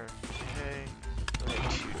there. Okay. I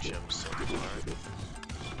have 2 gems so far.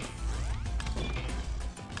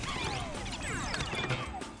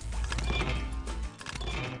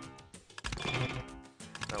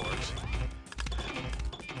 That works.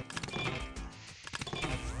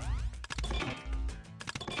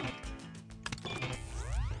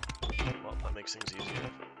 Well, that makes things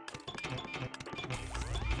easier.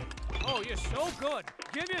 Oh, you're so good.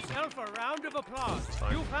 Give yourself a round of applause.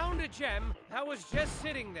 You found a gem that was just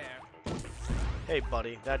sitting there. Hey,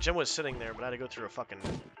 buddy. That gem was sitting there, but I had to go through a fucking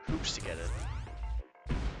hoops to get it.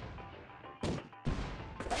 Be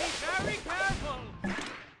very careful.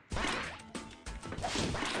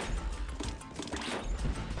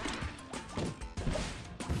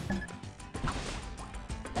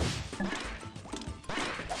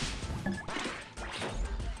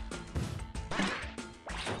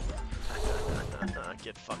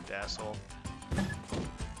 Get fucked fucked, asshole.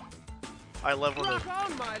 I love when Rock the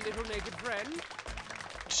on, my little naked friend.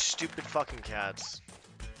 stupid fucking cats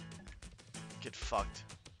get fucked.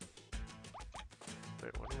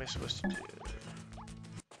 Wait, what am I supposed to do?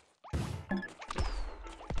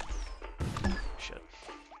 Shit.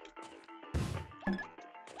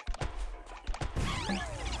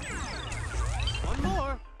 One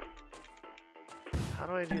more. How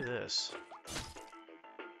do I do this?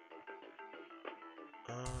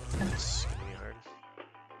 It's gonna be hard.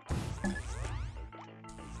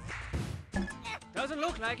 Doesn't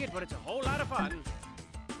look like it, but it's a whole lot of fun.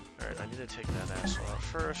 Alright, I need to take that asshole out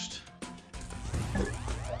first.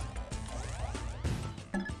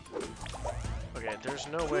 Okay, there's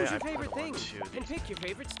no way Choose I your put favorite one, thing two, and pick your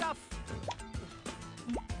favorite stuff.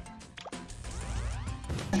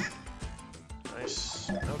 Nice.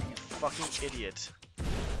 No, you fucking idiot.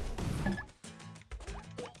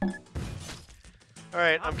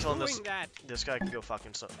 Alright, I'm killing this. That. This guy can go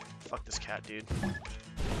fucking fuck this cat, dude.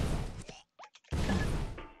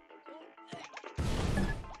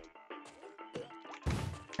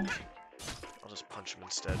 I'll just punch him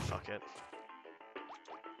instead, fuck it.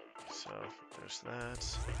 So, there's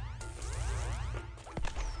that.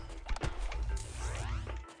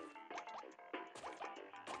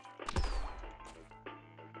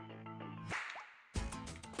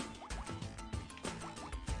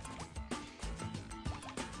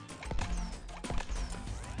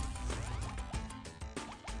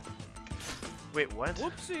 Wait, what?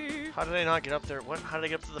 Whoopsie. How did I not get up there? What? How did I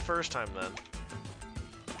get up to the first time then?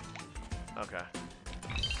 Okay.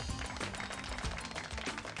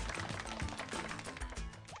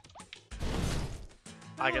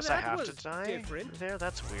 I guess I have to die different. there?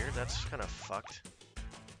 That's weird. That's kind of fucked.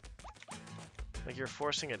 Like, you're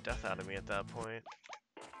forcing a death out of me at that point.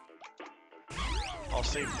 I'll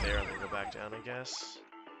save there and then go back down, I guess.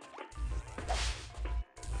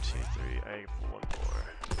 2, 3, I have one more.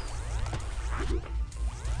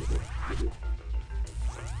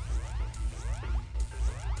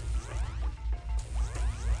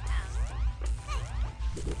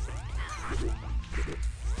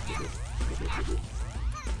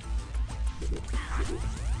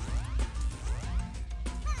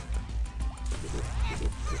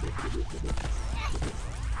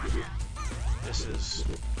 This is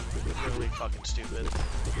really fucking stupid.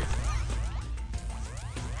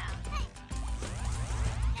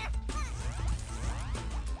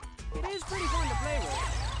 It is pretty fun to play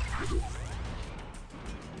with.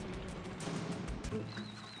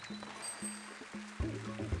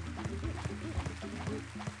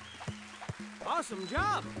 Awesome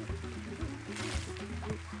job.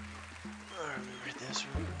 Let me read this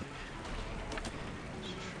real quick.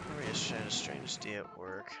 Remember yesterday I had a strange day at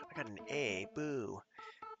work. I got an A. Boo.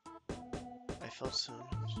 I felt so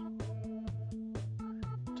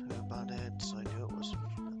about it, so I knew it was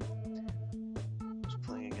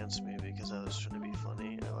playing against me because I was trying to be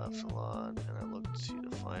funny. I laughed a lot, and I looked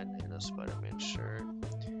to find in a Spider-Man shirt.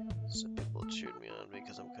 Some people cheered me on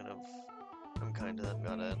because I'm kind of them.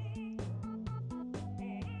 Got it.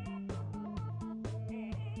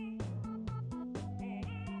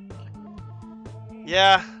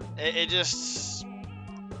 Yeah, it just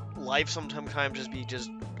life sometimes just be just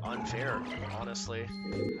unfair, honestly.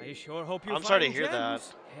 I sure hope you I'm sorry to find hear that.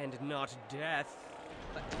 gems and not death.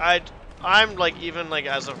 I'm like, even like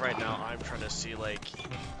as of right now, I'm trying to see like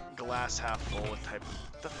glass half full with type.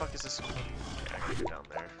 What the fuck is this? Okay, I gotta go down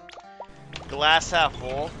there. Glass half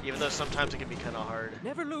full, even though sometimes it can be kind of hard.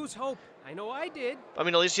 Never lose hope. I know I did. I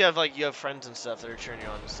mean, at least you have friends and stuff that are cheering you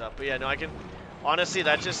on and stuff. But yeah, no, I can. Honestly,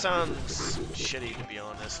 that just sounds shitty, to be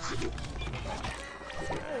honest.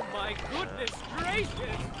 Oh my goodness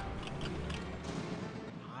gracious!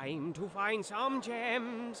 Time to find some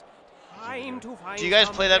gems. Time to find. Do you guys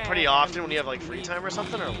some play that pretty often when you have gems. like free time or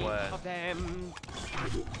something, or what? Of them.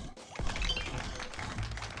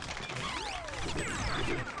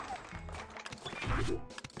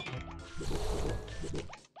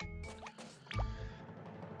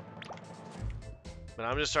 But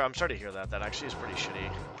I'm starting to hear that. That actually is pretty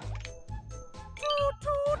shitty. Toot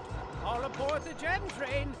toot! All aboard the gem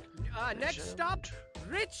train. Next Gem stop,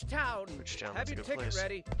 Richtown. Richtown, Have that's a your good ticket place.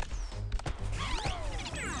 ready.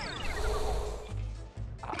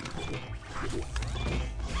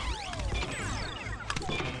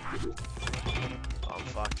 Oh, I'm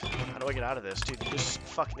fucked. How do I get out of this? Dude, you just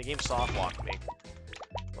fucking the game soft locked me.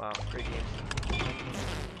 Wow, great game.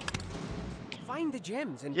 Find the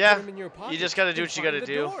gems and Yeah, put them in your pocket. you just gotta do and what you find gotta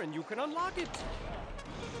the do. door and you can unlock it.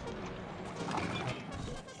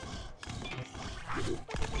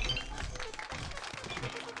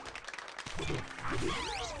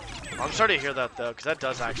 I'm sorry to hear that though, because that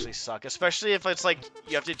does actually suck. Especially if it's like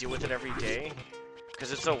you have to deal with it every day,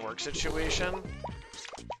 because it's a work situation.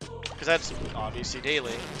 Because that's obviously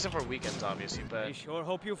daily, except for weekends, obviously. But I sure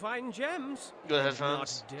hope you find gems. good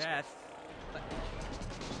headphones. Not death.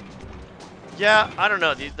 Yeah, I don't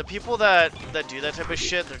know. The people that do that type of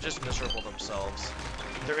shit, they're just miserable themselves.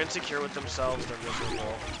 They're insecure with themselves. They're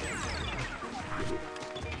miserable.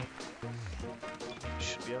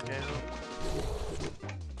 Should be okay.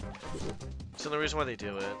 So the reason why they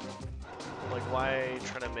do it, like, why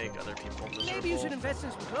try to make other people miserable? Maybe you should invest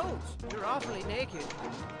in some clothes. You're awfully naked.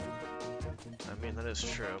 I mean, that is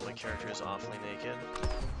true. My character is awfully naked.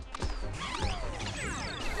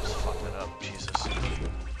 Just fuck that up, Jesus.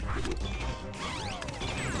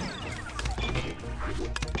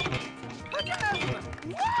 I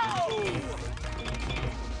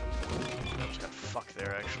just got fucked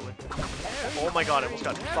there, actually. Oh my god, I almost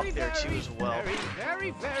got fucked there too as well.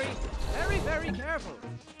 Very careful.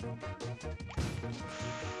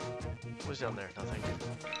 What's down there? Nothing.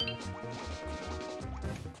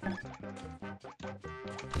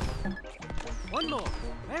 One more.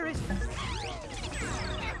 Where is it?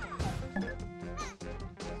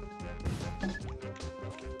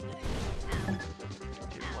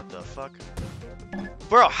 Dude, what the fuck?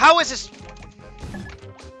 Bro, how is this?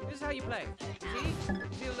 This is how you play. See?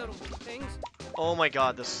 See the little things? Oh my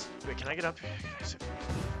god, this... Wait, can I get up?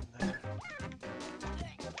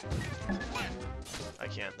 I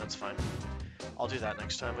can't, that's fine. I'll do that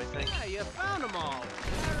next time, I think. Yeah, you found them all.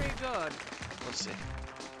 Very good. Let's see.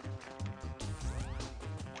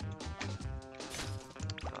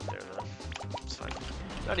 Not there, though. It's fine.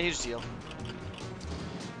 Not a huge deal.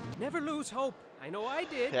 Never lose hope. I know I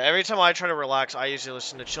did. Yeah, every time I try to relax, I usually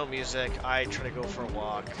listen to chill music. I try to go for a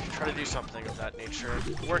walk. Try to do something of that nature.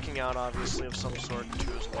 Working out, obviously, of some sort,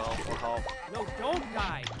 too, as well, will help. No, don't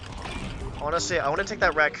die. Honestly, I want to take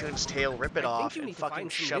that raccoon's tail, rip it I off, think you and need to fucking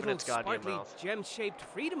find some shove it in little its goddamn sparkly mouth. gem-shaped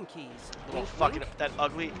freedom keys. Little Wink, fucking... wink. That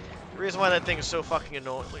ugly... The reason why that thing is so fucking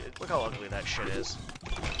annoying... Look how ugly that shit is.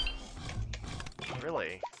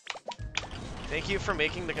 Really? Thank you for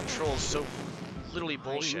making the controls so literally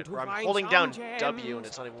bullshit, where I'm holding down W and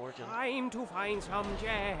it's not even working. Time to find some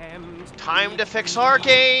gems. Time to fix our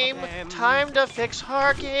game! Time to fix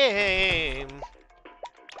our game!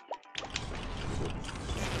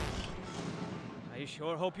 I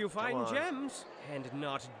sure hope you find on. gems and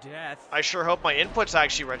not death. I sure hope my inputs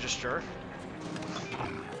actually register.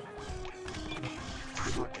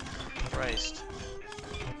 Fucking Christ.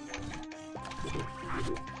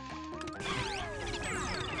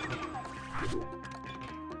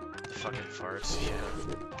 Fucking farts, yeah.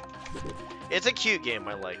 It's a cute game,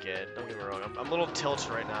 I like it. Don't get me wrong. I'm a little tilted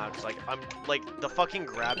right now, because like I'm like the fucking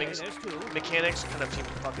grabbing Okay, there's two. mechanics kind of seem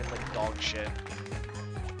fucking like dog shit.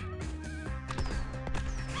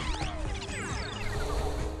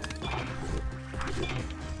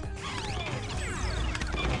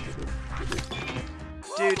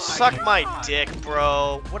 Dude, suck my dick,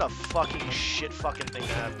 bro. What a fucking shit fucking thing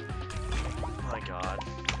to have. Oh my god.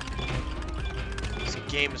 This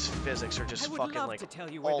game's physics are just fucking like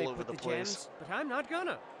all over the place. Gems, but I'm not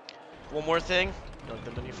gonna. One more thing. Don't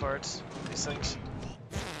them any farts. These things.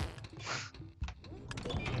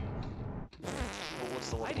 What's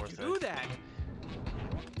the one Why more did you thing? do that?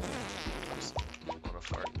 I want to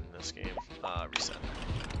fart in this game. Reset.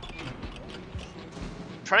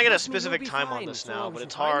 Trying to get a specific time on this now, but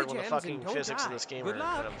it's hard when the fucking physics of this game are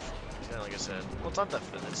kind of, like I said. Well, it's not that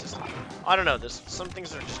it's just, I don't know. There's some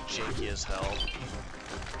things that are just janky as hell.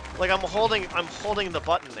 Like I'm holding the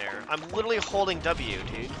button there. I'm literally holding W,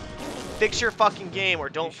 dude. Fix your fucking game, or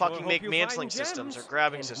don't fucking make mantling systems or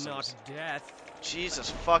grabbing systems. Not death. Jesus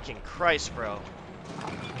fucking Christ, bro.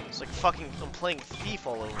 It's like fucking I'm playing Thief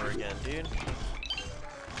all over again, dude.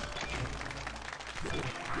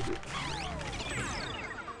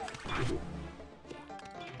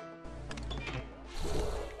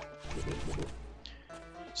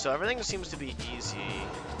 So everything seems to be easy.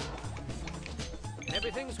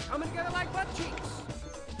 Everything's coming together like butt cheeks.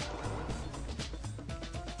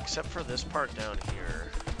 Except for this part down here.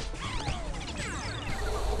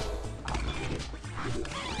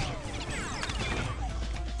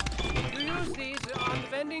 You use these on the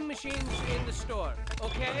vending machines in the store,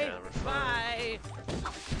 okay? Bye.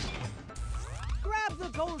 Grab the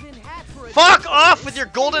golden hat for a Fuck off with your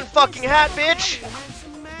golden fucking hat, bitch!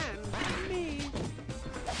 handsome man, me.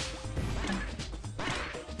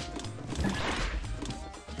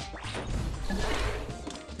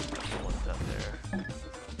 What's up there?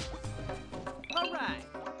 All right.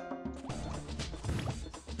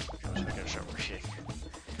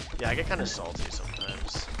 Yeah, I get kind of salty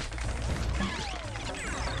sometimes.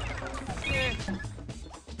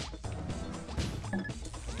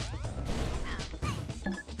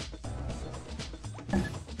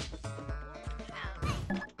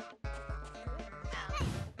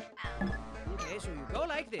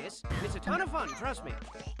 this, and it's a ton of fun, trust me.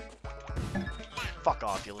 Fuck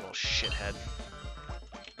off, you little shithead.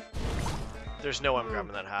 There's no way I'm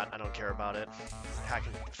grabbing that hat. I don't care about it. Hat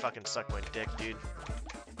can fucking suck my dick, dude.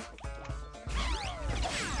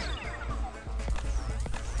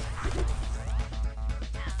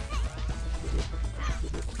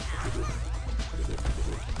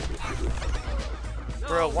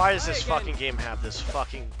 Bro, why does this fucking game have this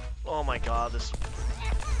fucking... Oh my god, this...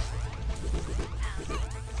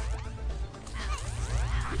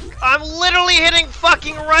 I'm literally hitting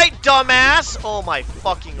fucking right, dumbass! Oh my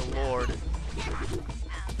fucking lord.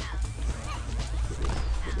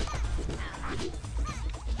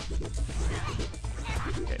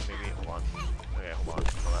 Okay, maybe, hold on. Okay, hold on.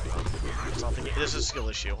 It's not thinking, this is a skill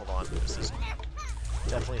issue, hold on. This is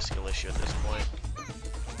definitely a skill issue at this point.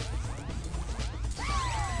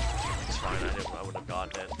 It's fine, I wouldn't have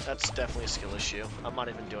gotten it. That's definitely a skill issue. I'm not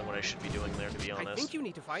even doing what I should be doing there, to be honest. I think you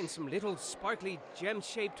need to find some little sparkly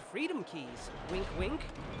gem-shaped freedom keys. Wink, wink.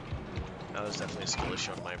 That was definitely a skill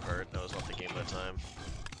issue on my part. That was not the game at the time.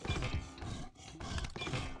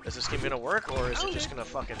 Is this game gonna work, or is it just gonna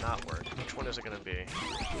fucking not work? Which one is it gonna be?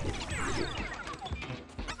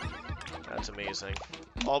 That's amazing.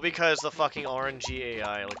 All because the fucking RNG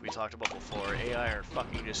AI, like we talked about before. AI are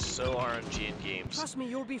fucking just so RNG in games. Trust me,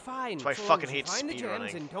 you'll be fine. That's why I fucking hate find the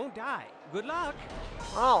gems speedrunning. and don't die. Good luck.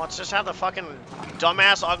 Oh, let's just have the fucking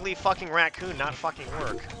dumbass, ugly fucking raccoon not fucking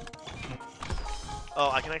work. Oh,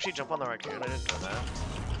 I can actually jump on the raccoon. I didn't know that.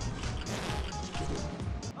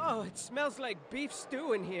 Oh, it smells like beef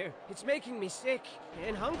stew in here. It's making me sick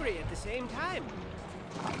and hungry at the same time.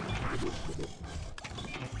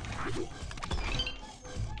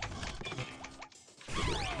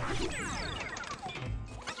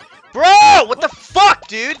 Bro, what the fuck,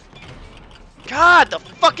 dude? God, the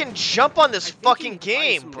fucking jump on this fucking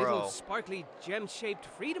game, bro. Little sparkly gem-shaped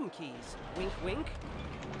freedom keys. Wink, wink.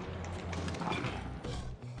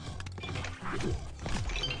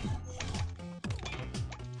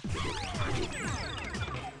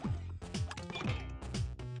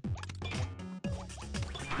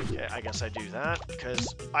 Okay, I guess I do that,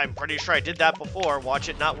 because I'm pretty sure I did that before. Watch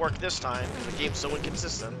it not work this time, because the game's so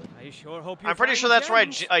inconsistent. I sure hope you I'm pretty find sure that's where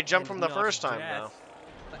gems I jumped from the and first not time, death.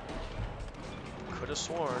 though. Could have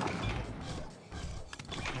sworn.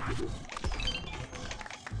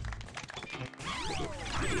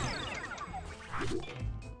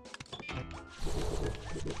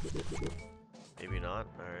 Maybe not.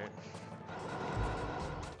 Alright.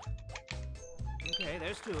 Okay,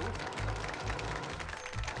 there's two.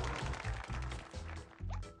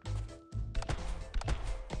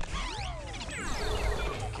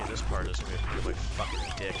 Okay, this part is gonna be my fucking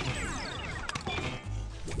dick.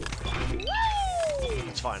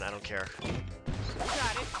 It's fine, I don't care. You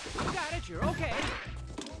got it. You got it. You're okay.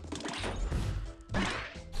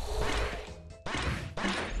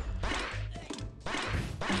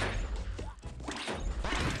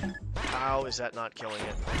 How is that not killing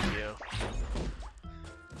it? Thank you.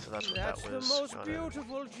 So that's what That's that was. the most Got it.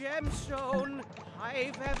 beautiful gemstone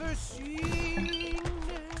I've ever seen.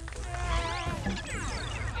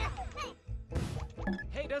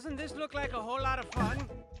 Hey, doesn't this look like a whole lot of fun?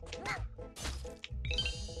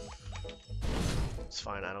 It's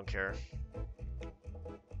fine, I don't care.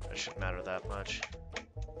 It shouldn't matter that much.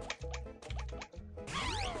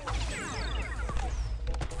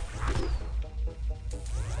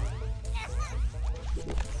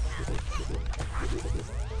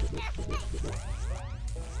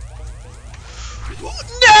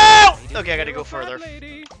 No! Okay, I gotta go further.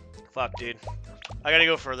 Fuck, dude. I gotta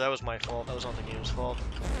go further. That was my fault. That was not the game's fault.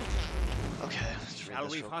 Okay, let's read Shall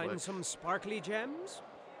this we real find quick. some sparkly gems?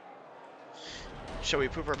 Shall we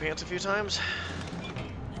poop our pants a few times?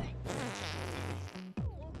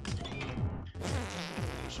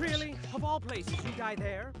 Really? Of all places, you die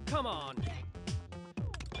there? Come on.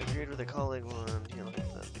 I agreed with a colleague when he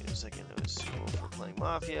liked that music and it was cool for playing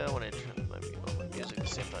Mafia. When I turned my music at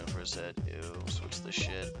the same time for a set, ew, so what's the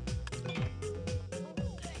shit?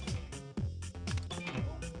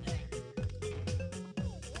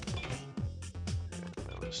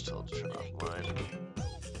 I was told to turn off mine.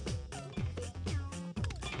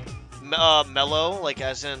 Mellow, like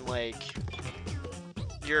as in like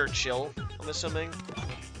you're chill, I'm assuming.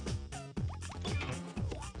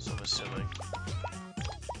 So I'm assuming.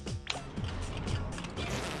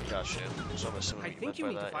 Gotcha. So I'm assuming I what think you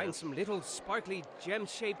meant need by to that, find yeah. some little sparkly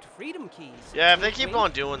gem-shaped freedom keys. Yeah, if they Wink, keep wink.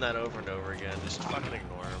 on doing that over and over again, just fucking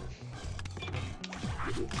ignore them.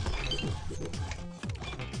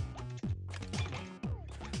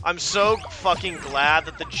 I'm so fucking glad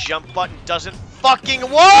that the jump button doesn't fucking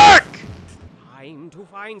work! Time to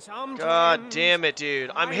to find some God gems. damn it, dude.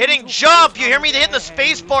 I'm Time hitting to jump! find You hear some me hitting the gems.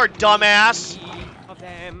 space bar, dumbass! 3 of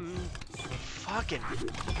them. Fucking...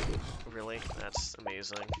 Really? That's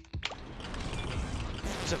amazing.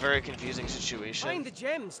 It's a very confusing situation. Find the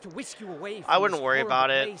gems to whisk you away from I wouldn't this worry horrible about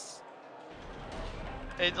it. place.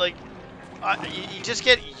 It, like... you just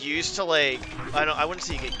get used to, like... I wouldn't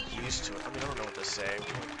say you get used to it. I mean, I don't know what to say.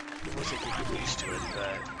 I wouldn't say you get used to it,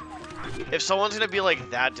 but... If someone's gonna be, like,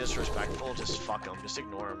 that disrespectful, just fuck them. Just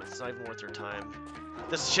ignore them. It's not even worth their time.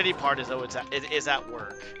 The shitty part is, though, it is at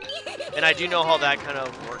work. And I do know how that kind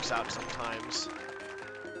of works out sometimes.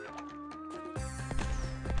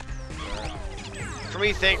 For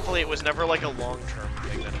me, thankfully, it was never, like, a long-term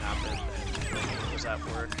thing that happened. It was at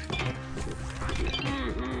work.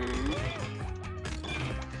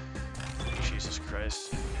 Jesus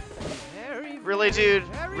Christ. Very, Really, dude?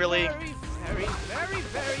 very, Really?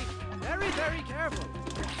 Very careful.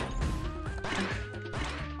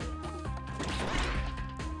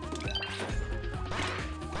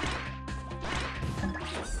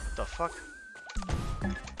 The fuck?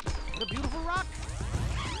 What a beautiful rock.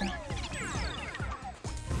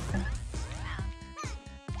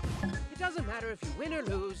 It doesn't matter if you win or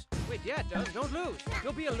lose. Wait, yeah, it does. Don't lose.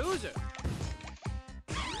 You'll be a loser.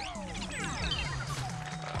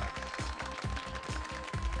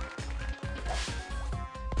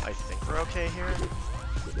 I think we're okay here.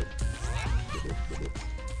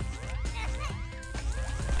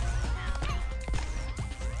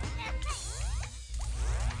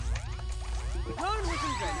 The yarn was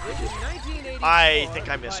invented in 1984 I think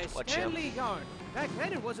I missed by a gem. Stanley Yarn. Back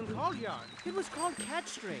then it wasn't called yarn. It was called catch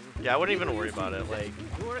string. Yeah, I wouldn't even People worry used to about it, use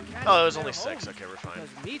like... to lure cats Oh, it to was their only 6. homes, Okay, we're fine.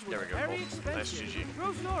 because meat was There we go, very cool. Nice expensive. GG.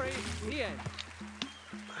 True story. The end.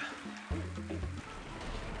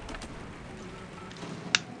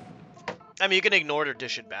 I mean, you can ignore it or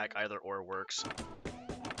dish it back. Either or works.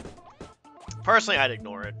 Personally, I'd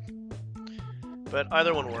ignore it. But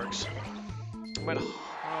either one works. I might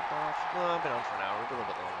hop off. No, I've been on for an hour. Maybe a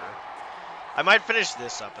little bit longer. I might finish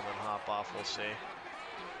this up and then hop off. We'll see.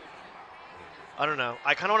 I don't know.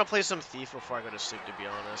 I kind of want to play some Thief before I go to sleep, to be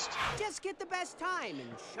honest. Just get the best time and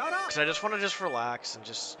shut up. Because I just want to just relax and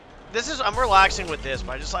just... I'm relaxing with this,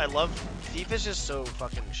 but I love... Thief is just so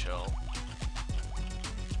fucking chill.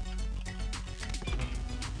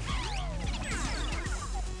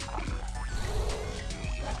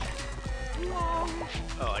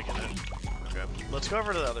 Oh, I get it. Okay. Let's go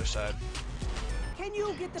over to the other side. Can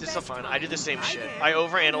you get the Just best fine. time? I do the same shit. can. I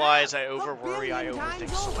overanalyze, I A over-worry, I billion overthink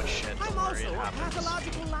times so over. much shit. Don't I'm worry, also it a happens.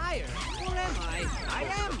 pathological liar. Or am I? I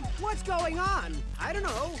am. What's going on? I don't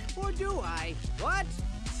know. Or do I? What?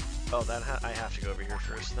 Oh, I have to go over here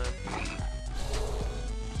first, then.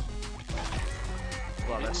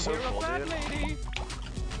 Wow, that's so You're a cool, bad dude. lady.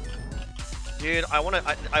 Dude, I wanna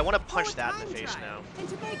punch Oh, that in the time face trial. now. And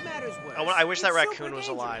to make matters worse, I wish that it's raccoon super was dangerous.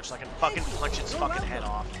 alive so I can fucking punch its You're fucking head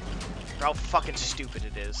welcome. off. For how fucking stupid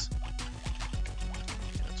it is.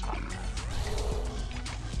 Yeah, that's fine.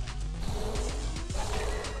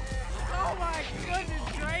 Oh my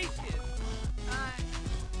goodness gracious!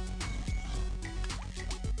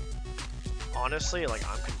 Honestly, like,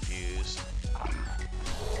 I'm confused.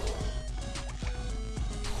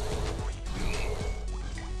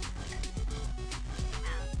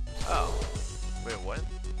 Oh. Wait, what?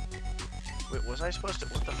 Wait, was I supposed to...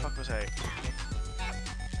 What the fuck was I...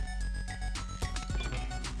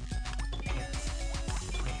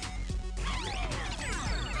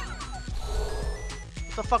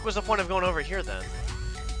 What the fuck was the point of going over here, then?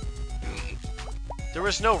 There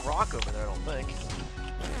was no rock over there, I don't think.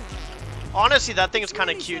 Honestly, that thing is kind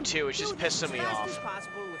of cute, too. It's just pissing me off.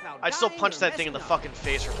 I'd still punch that thing in the fucking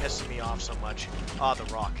face for pissing me off so much. Ah, the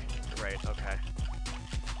rock. Right, okay.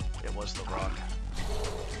 It was the rock.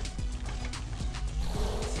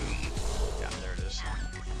 Yeah, there it is.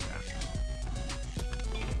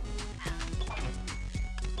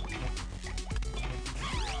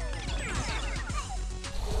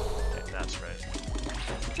 Okay, that's right.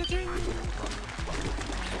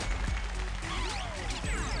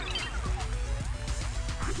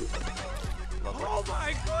 Lovely. Oh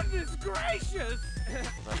my goodness gracious!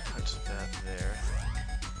 Let's put that there.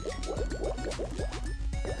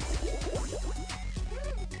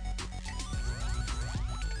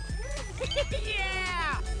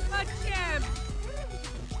 Yeah! A gem!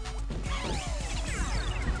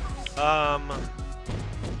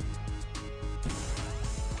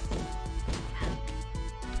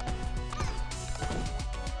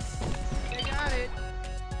 They got it.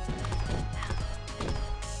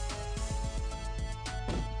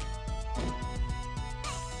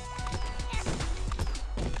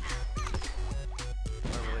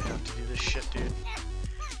 shit, dude.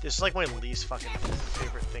 This is like my least fucking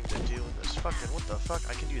favorite thing to do in this. Fucking, what the fuck?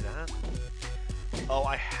 I can do that? Oh,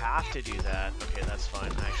 I have to do that. Okay, that's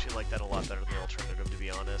fine. I actually like that a lot better than the alternative, to be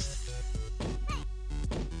honest.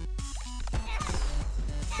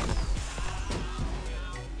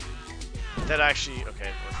 That actually,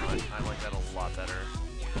 okay, we're fine. I like that a lot better.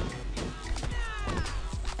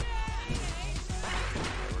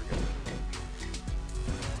 Okay, we're good.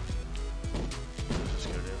 What's this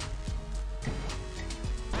gonna do?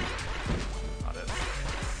 Got it.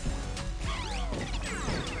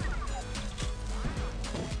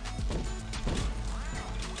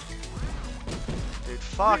 Dude,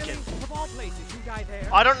 fucking... Really? Of all places, you die there?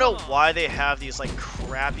 I don't know why they have these, like,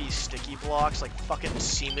 crappy sticky blocks, like fucking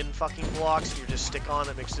semen fucking blocks you just stick on.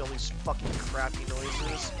 It makes all these fucking crappy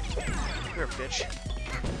noises. You're a bitch.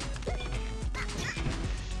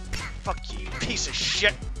 Fuck you, piece of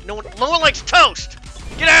shit. No one likes toast!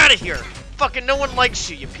 Get out of here! Fucking no one likes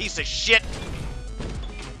you, you piece of shit!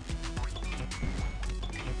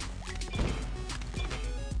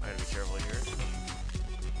 I gotta be careful here.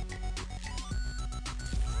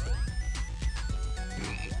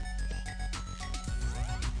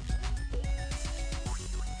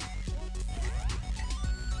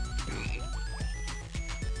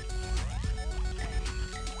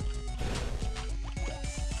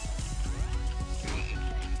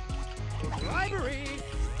 Bribery!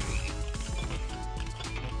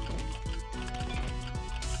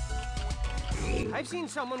 I've seen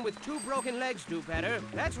someone with 2 broken legs do better.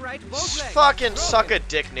 That's right, both legs. Fucking Broken. suck a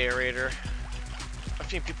dick, narrator. I've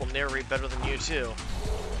seen people narrate better than you, too.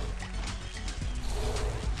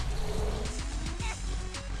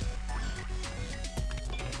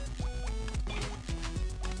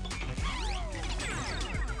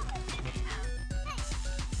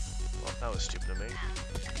 Well, that was stupid of me.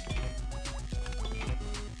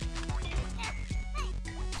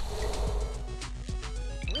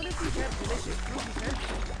 What if we have delicious fruity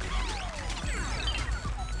tempting?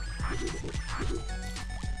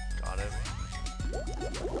 Got it.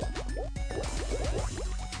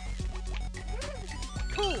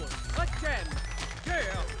 Cool! A gem!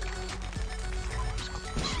 Girl!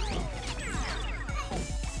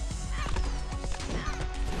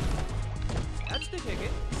 That's the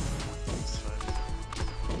ticket. That's fine.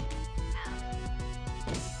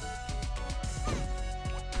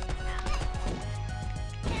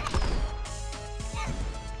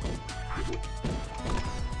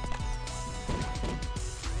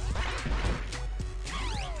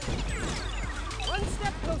 One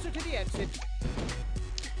step closer to the exit.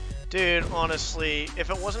 Dude, honestly, if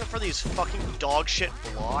it wasn't for these fucking dog shit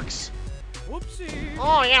blocks... Whoopsie!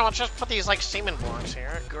 Oh yeah, let's just put these like semen blocks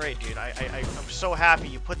here. Great, dude. I'm so happy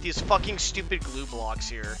you put these fucking stupid glue blocks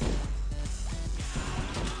here.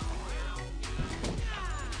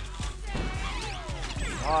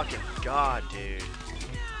 Fucking god, dude.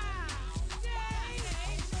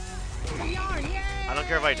 Yarn, yay! I don't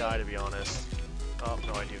care if I die, to be honest. Oh,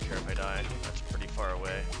 no, I do care if I die. That's pretty far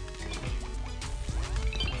away.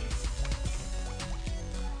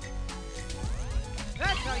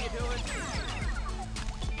 That's how you do it.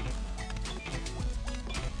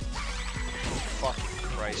 Fucking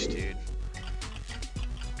Christ, dude.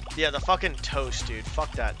 Yeah, the fucking toast, dude.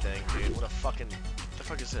 Fuck that thing, dude. What a fucking... What the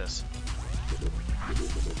fuck is this?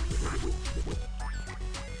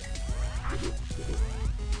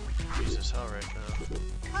 Jesus, alright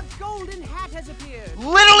now. A golden hat has appeared.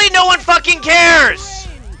 Literally no one fucking cares!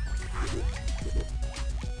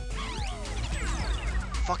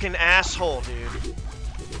 Fucking asshole, dude.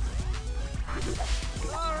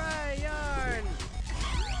 Alright, yarn.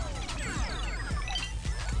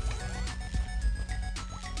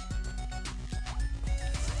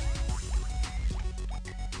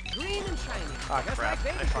 Green and shiny. Ah, Just crap. like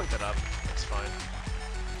baby I fucked food. it up. It's fine.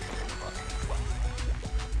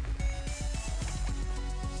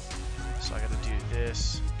 So I gotta do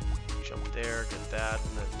this, jump there, get that,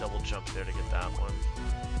 and then double jump there to get that one.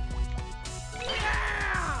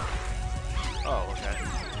 Yeah! Oh, okay.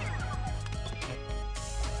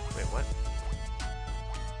 Wait, what?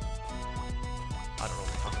 I don't know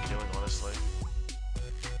what the fuck I'm doing, honestly.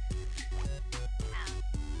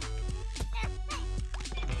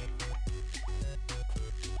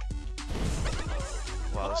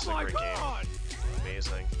 Wow, this is a great game.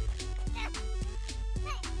 Amazing.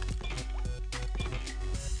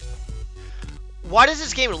 Why does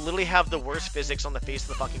this game literally have the worst physics on the face of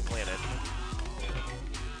the fucking planet?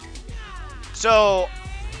 So,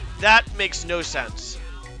 that makes no sense.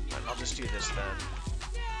 Right, I'll just do this then.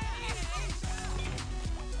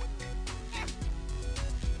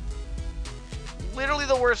 literally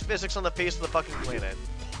the worst physics on the face of the fucking planet.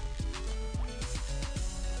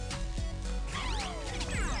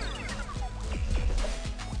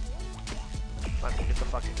 Fine, we'll get the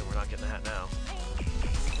fucking thing. We're not getting the hat now.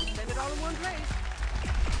 Spend it all in one place.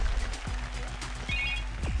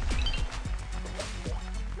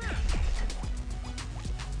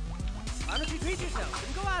 Why don't you treat yourself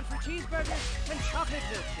and go out for cheeseburgers and chocolate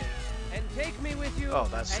milkshakes and take me with you? Oh,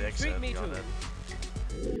 that's and sick. treat me Got too. it.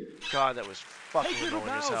 God, that was fucking Take little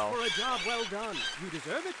annoying as bows hell. for a job well done. You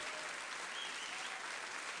deserve it.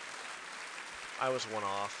 I was one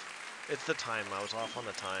off. It's the time. I was off on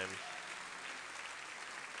the time.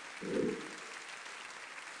 I'm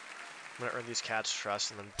gonna earn these cats'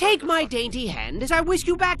 trust and then. Take my dainty hand as I whisk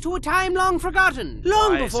you back to a time long forgotten.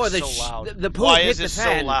 Long Why is before this the so loud? the poop Why hit is the this so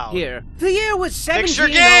fan loud? here. The year was Picture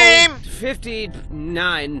game!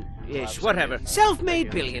 1759-ish, whatever.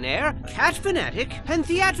 Self-made billionaire, cat fanatic, and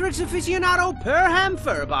theatrics aficionado Perham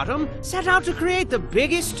Furbottom set out to create the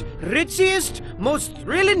biggest, ritziest, most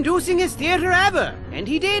thrill-inducingest theater ever. And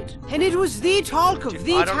he did. And it was the talk of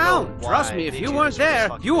the I don't know town. Trust why me, if they you do weren't this with this there,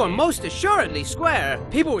 fucking you were game. most assuredly square.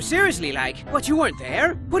 People were seriously like, what, you weren't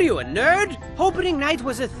there? What are you, a nerd? Opening night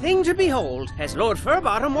was a thing to behold, as Lord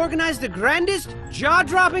Furbottom organized the grandest,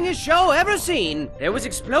 jaw-droppingest show ever seen. There was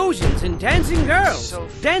explosions and dancing girls.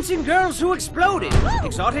 Dancing girls who exploded.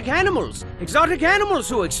 Exotic animals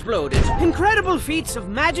who exploded. Incredible feats of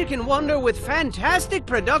magic and wonder with fantastic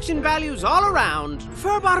production values all around.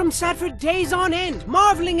 Furbottom sat for days on end,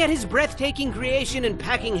 marveling at his breathtaking creation and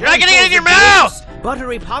packing You're not getting it in your handfuls of mouth!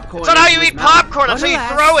 buttery popcorn. That's not how into you his eat mouth. popcorn, that's But how you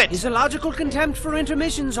alas, throw it! His illogical contempt for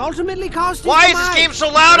intermissions ultimately cost his Why is this demise. game so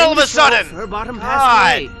loud all of a In the show, sudden? Furbottom God.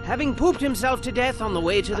 passed away, having pooped himself to death on the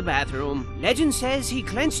way to the bathroom. Legend says he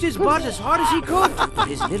clenched his butt as hard as he could, but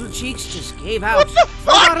his little cheeks just gave out. What the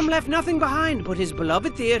fuck? Furbottom left nothing behind but his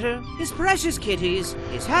beloved theater, his precious kitties,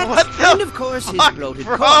 his hat, What the and of course his fuck, bloated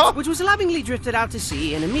bro? corpse, which was lovingly drifted out to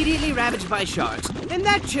sea and immediately ravaged by sharks. And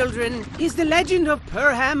that, children, is the legend of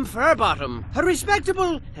Perham Furbottom, a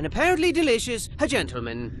respectable and apparently delicious a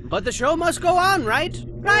gentleman. But the show must go on, right?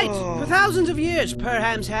 Right! For thousands of years,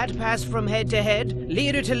 Perham's hat passed from head to head,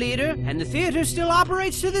 leader to leader, and the theater still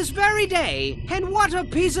operates to this very day. And what a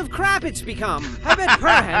piece of crap it's become! I bet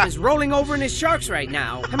Perham is rolling over in his sharks right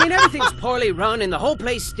now. I mean, everything's poorly run and the whole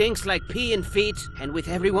place stinks like pee and feet. And with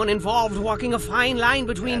everyone involved walking a fine line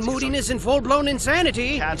between moodiness and full-blown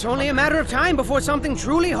insanity, it's only a matter of time before something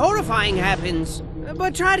truly horrifying happens.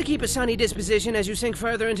 But try to keep a sunny disposition as you sink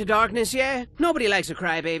further into darkness, yeah? Nobody likes a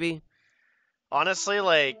crybaby. Honestly,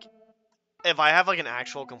 like, if I have like an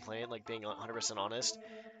actual complaint, like being 100% honest,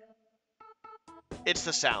 it's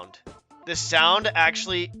the sound. The sound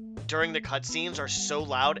actually during the cutscenes are so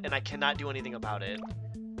loud, and I cannot do anything about it.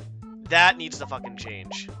 That needs to fucking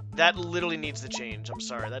change. That literally needs to change. I'm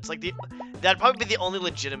sorry. That's like that'd probably be the only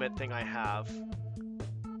legitimate thing I have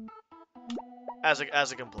as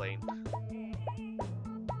a complaint.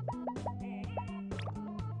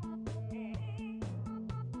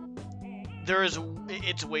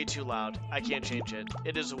 It's way too loud. I can't change it.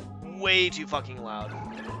 It is way too fucking loud.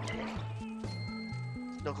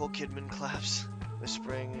 Nicole Kidman claps,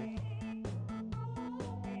 whispering.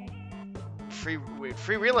 Free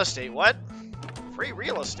real estate. What? Free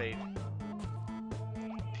real estate.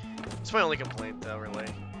 It's my only complaint, though. Really.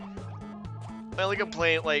 My only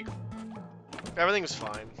complaint, like, everything's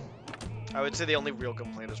fine. I would say the only real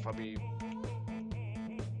complaint is probably.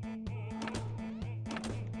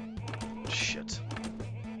 Shit.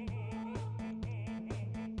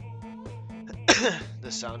 The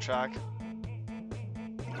soundtrack.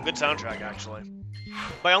 Good soundtrack, actually.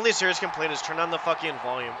 My only serious complaint is turn down the fucking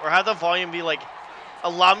volume. Or have the volume be like...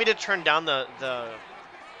 Allow me to turn down the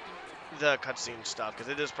cutscene stuff,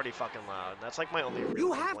 because it is pretty fucking loud. That's like my only real You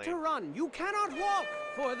complaint. have to run. You cannot walk.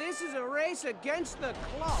 For this is a race against the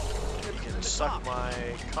clock. You can suck my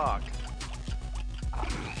cock.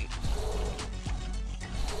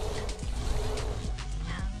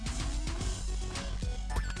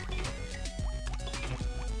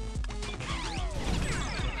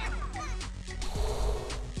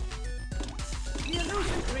 The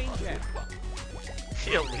elusive green gem.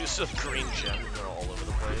 The elusive green gem. They're all over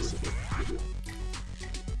the place.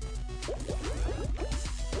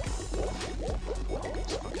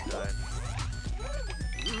 Fucking died.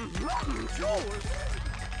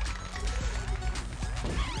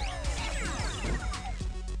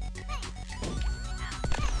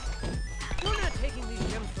 You're not taking these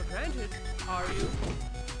gems for granted, are you?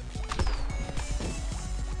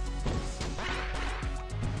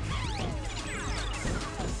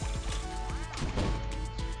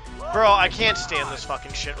 Bro, I can't stand this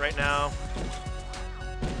fucking shit right now.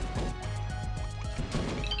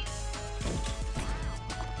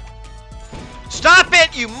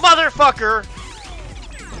 shit, you motherfucker!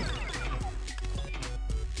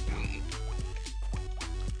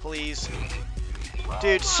 Please.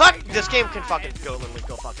 Dude, suck! This game can fucking literally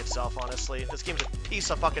go fuck itself, honestly. This game's a piece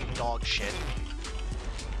of fucking dog shit.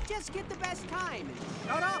 Just get the best time and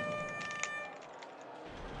shut up.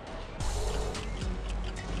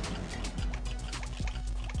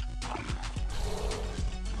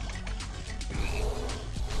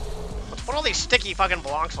 Let's put all these sticky fucking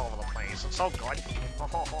blocks all over the place. It's so good.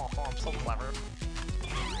 I'm so clever.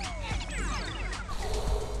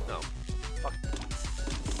 No. Fuck.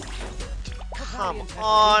 Come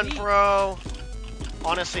on, bro.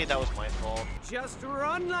 Honestly, that was my fault. Just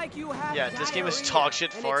run like you have. Yeah, this game is diarrhea, dog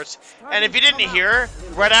shit and farts. it's And if you starting didn't to hear,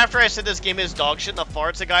 come out. right after I said this game is dog shit and the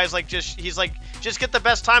farts, the guy's like, he's like, just get the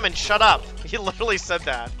best time and shut up. He literally said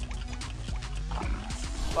that.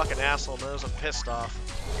 Fucking asshole knows I'm pissed off.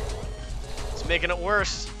 It's making it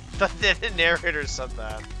worse. The narrator said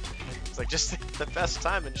that. It's like, just get the best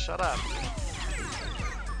time and shut up.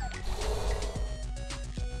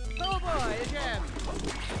 Oh boy, again.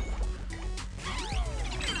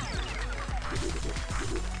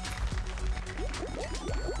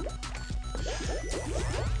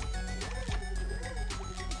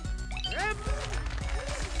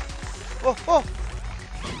 Oh, oh!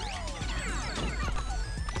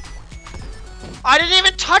 I didn't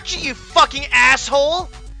even touch it, you fucking asshole!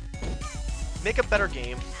 Make a better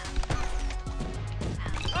game.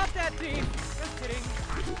 Off that team. Just kidding.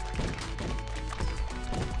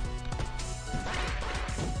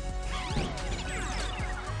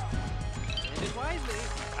 Use it wisely.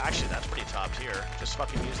 Actually, that's pretty top tier. Just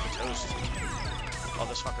fucking use the toast. Oh,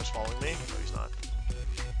 this fucker's following me? No, he's not.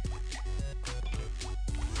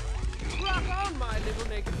 Rock on, my little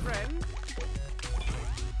naked friend.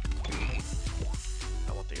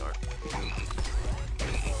 I want the art.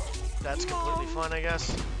 That's completely fine, I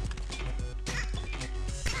guess.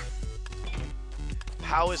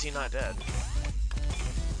 How is he not dead? Dude,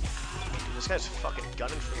 this guy's fucking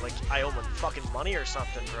gunning for like I owe him fucking money or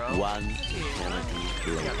something, bro. One eternity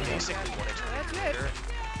Yeah, later. basically one eternity That's it. later.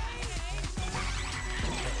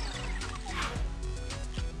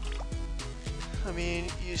 I mean,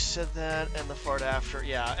 you said that and the fart after,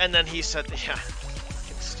 yeah, and then he said, yeah.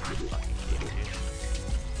 Fucking stupid fucking game,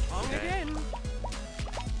 dude. On Okay. again.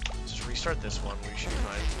 Just restart this one, we should be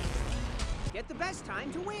fine. Get the best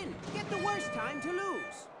time to win. Get the worst time to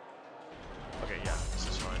lose. Okay, yeah, this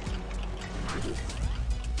is fine.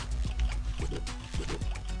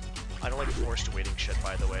 I don't like forced waiting shit,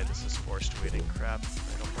 by the way. This is forced waiting crap.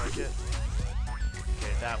 I don't like it.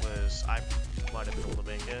 Okay, that was... I might have been able to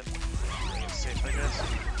make it. It's safe, I guess.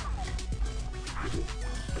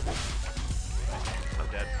 I'm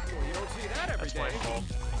dead. Well, you don't see that every That's day. my fault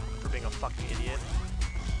for being a fucking idiot.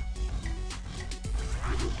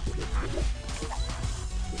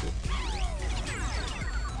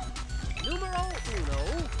 Numero uno.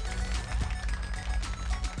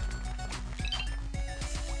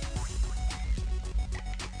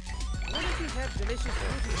 When did you have delicious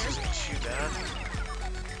food This and isn't too bad.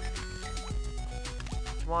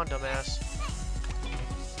 Come on, dumbass.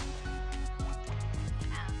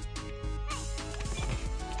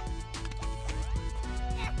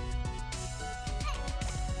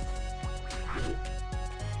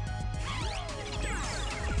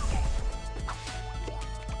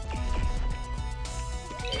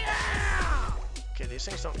 Okay, these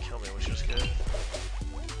things don't kill me, which is good.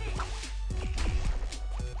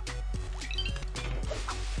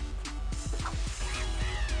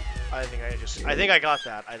 I think I got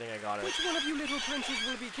that. I think I got it. Which one of you little princes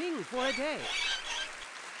will be king for a day?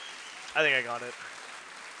 I think I got it.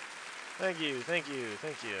 Thank you, thank you,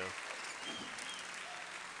 thank you.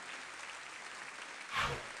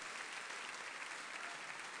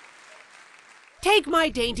 Take my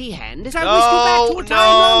dainty hand as I whisk you back to a time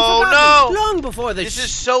long forgotten, long before the This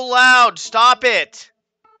is so loud. Stop it.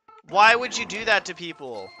 Why would you do that to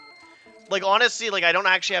people? Like, honestly, like, I don't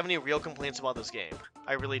actually have any real complaints about this game.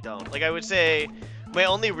 I really don't. Like, I would say my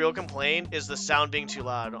only real complaint is the sound being too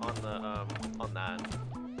loud on the, on that.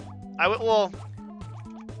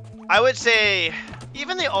 I would say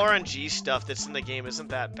even the RNG stuff that's in the game isn't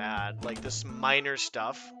that bad. Like, this minor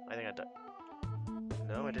stuff. I think I did.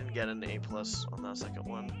 No, I didn't get an A+ on that second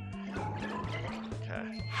one.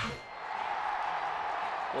 Okay.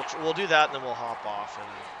 We'll do that and then we'll hop off and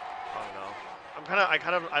I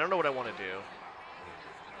don't know. I don't know what I want to do.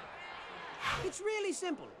 It's really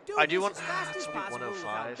simple. Do I this do want- as fast it's as gonna be possible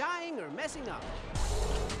without 105. dying or messing up.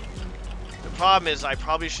 The problem is I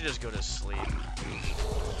probably should just go to sleep.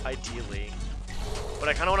 Ideally. But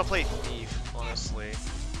I kind of want to play Thief, honestly.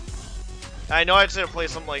 I know I'd say to play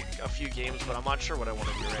some like a few games, but I'm not sure what I want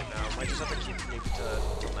to do right now. Might just have to keep maybe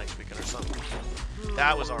till next weekend or something.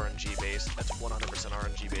 That was RNG based. That's 100%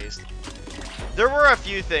 RNG based. There were a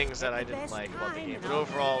few things that I didn't like about the game, but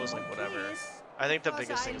overall it was like whatever. I think the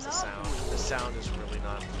biggest thing is the sound. The sound is really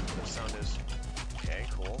not. The sound is okay.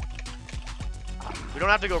 Cool. We don't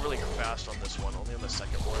have to go really fast on this one. Only on the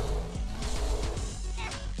second one.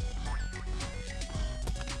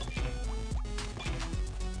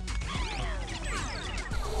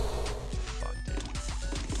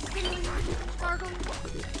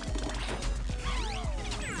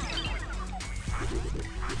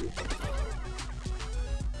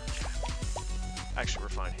 Actually, we're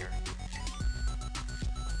fine here.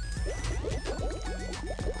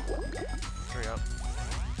 Hurry up.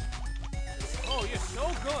 Oh, you're so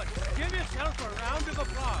good. Give yourself a round of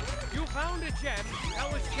applause. You found a gem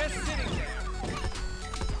that was just sitting there.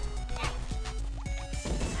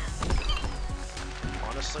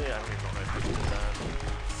 Honestly, I don't even know if I can do that.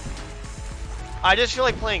 I just feel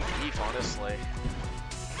like playing Thief, honestly.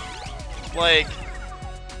 Like,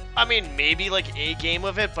 I mean, maybe like a game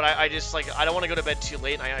of it, but I just like, I don't want to go to bed too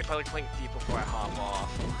late, and I feel like playing Thief before I hop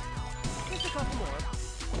off. Just a couple more.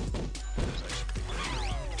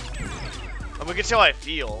 And we can see how I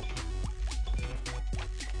feel.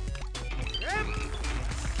 Yep.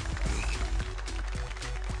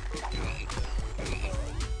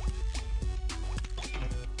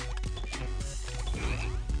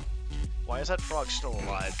 Why is that frog still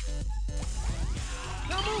alive?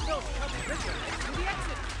 Now move those chubby fishermen to the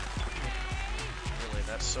exit. Really,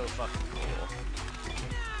 that's so fucking cool.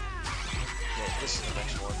 Okay, this is the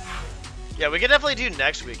next one. Yeah, we can definitely do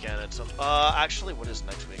next weekend at some. Actually, what is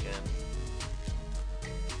next weekend?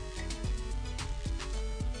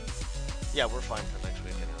 Yeah, we're fine for next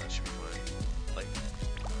weekend. Yeah, that should be fine. Like,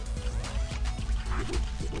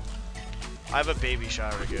 I have a baby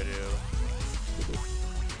shower to go to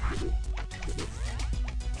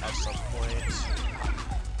at some point.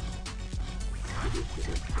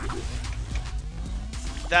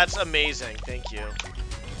 That's amazing. Thank you.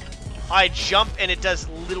 I jump and it does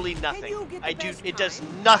literally nothing. It does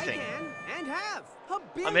nothing.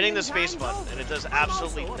 I'm hitting the space button and it does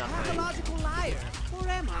absolutely nothing. Liar. Or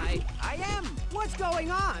am I? I am. What's going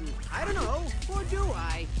on? I don't know. Or do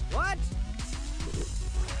I? What?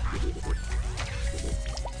 I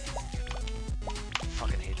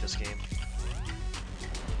fucking hate this game.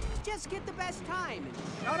 Just get the best time and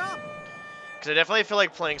shut up. Because I definitely feel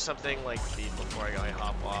like playing something like Thief before I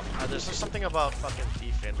hop off. There's just something about fucking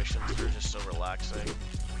Thief fan missions that are just so relaxing.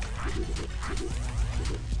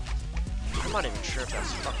 I'm not even sure if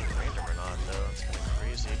that's fucking random or not, though. It's kind of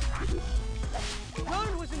crazy.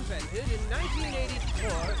 Yarn was invented in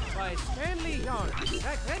 1984 by Stanley Yarn.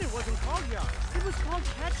 Back then it wasn't called yarn. It was called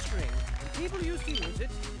cat string. And people used to use it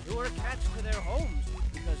to lure cats to their homes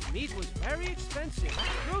because meat was very expensive.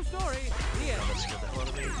 True story. The end. That scared the hell out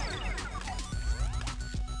of me.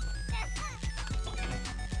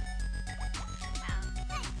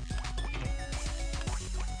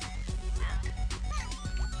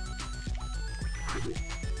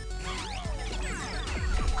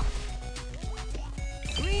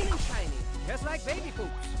 Green and shiny, just like baby poops.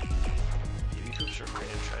 Baby poops are green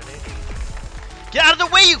and shiny. Get out of the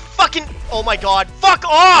way, you fucking... Oh my god. Fuck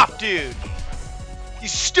off, dude! You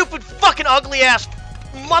stupid fucking ugly ass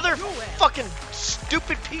motherfucking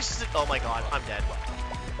stupid pieces of... Oh my god, I'm dead.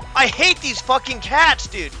 I hate these fucking cats,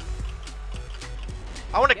 dude.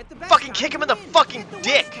 I want to fucking kick him in the fucking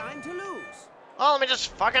dick. Oh, let me just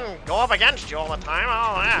fucking go up against you all the time.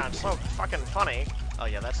 Oh yeah, it's so fucking funny. Oh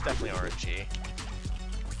yeah, that's definitely RNG.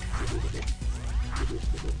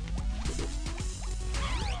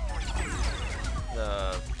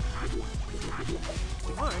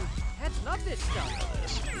 Yarn, that's not this stuff.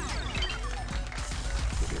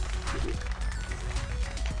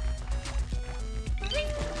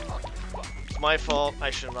 It's my fault. I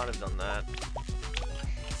should not have done that.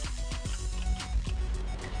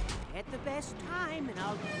 Get the best time and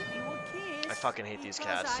I'll give you a kiss. I fucking hate these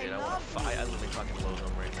cats, dude. I literally fucking loathe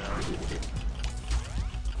them right now.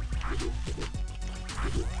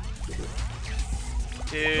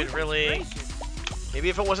 Dude, really? Maybe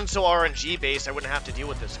if it wasn't so RNG based, I wouldn't have to deal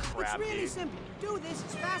with this crap, It's really dude. simple. Do this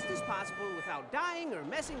as fast as possible without dying or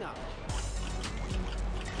messing up.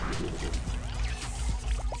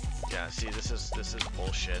 Yeah, see, this is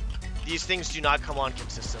bullshit. These things do not come on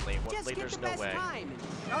consistently. Just Like, get there's the no best way. time and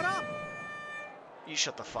shut up. You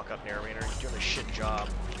shut the fuck up, narrator. You're doing a shit job.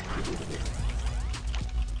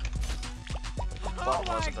 Oh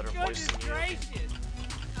has a my better voice goodness than you. gracious.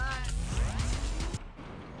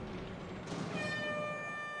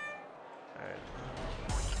 Alright.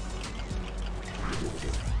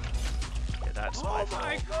 Oh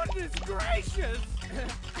my goodness gracious!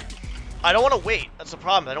 I don't want to wait. That's the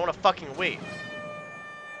problem. I don't want to fucking wait.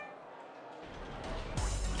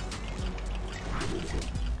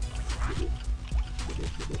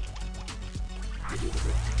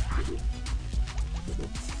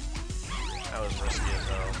 That was risky as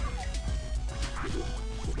hell.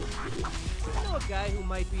 I know a guy who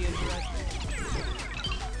might be interested.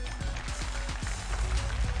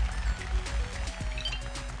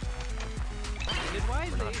 Did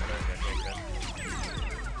wisely. We're not trying to get good.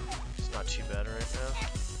 It's not too bad right now.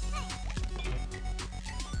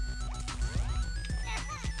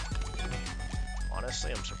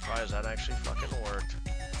 Honestly, I'm surprised that actually fucking worked.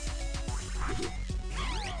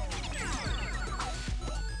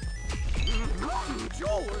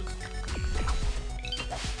 George!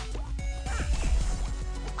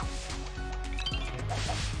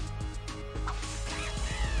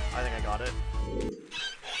 I think I got it.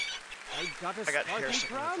 I got a I got hair sparkly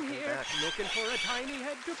sticking crown from the here, back. looking for a tiny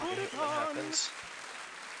head to Fucking put hate it when that on. happens.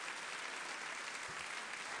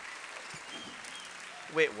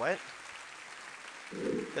 Wait, what?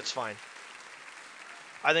 That's fine.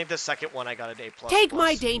 I think the second one I got an A++. Take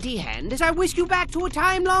my dainty hand as I whisk you back to a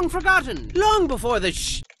time long forgotten, long before the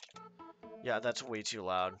Yeah, that's way too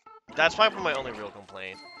loud. That's probably my only real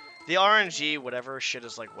complaint. The RNG, whatever shit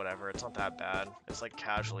is like whatever. It's not that bad. It's like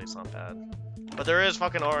casually, it's not bad. But there is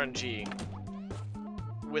fucking RNG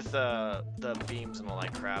with the beams and all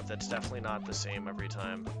that crap. That's definitely not the same every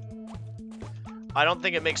time. I don't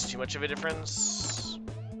think it makes too much of a difference,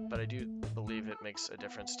 but I do believe it makes a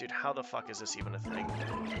difference. Dude, how the fuck is this even a thing?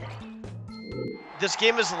 This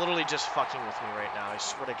game is literally just fucking with me right now, I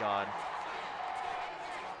swear to God.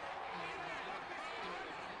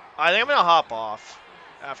 I think I'm gonna hop off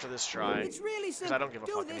after this try. It's really simple. I don't give a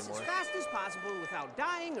fuck Do this anymore. as fast as possible without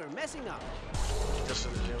dying or messing up. Just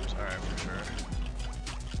in the zooms? Alright, for sure.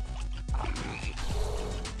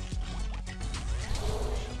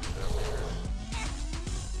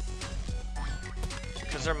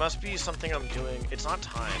 Because there must be something I'm doing. It's not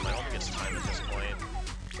time. I don't think it's time at this point.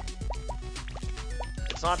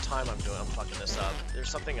 It's not time I'm doing. I'm fucking this up. There's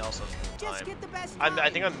something else I'm doing Just time. get the best I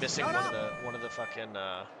think I'm missing Shut one of the fucking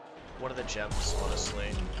one of the gems, honestly.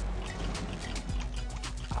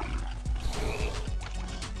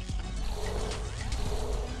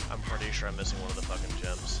 I'm pretty sure I'm missing one of the fucking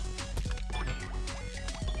gems.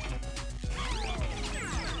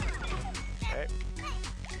 Okay.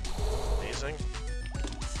 Amazing.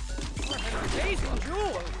 Amazing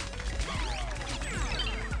jewel.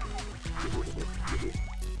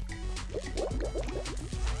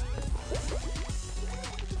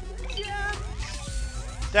 Yeah.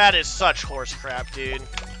 That is such horse crap, dude.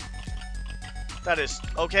 That is...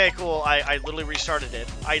 Okay, cool. I literally restarted it.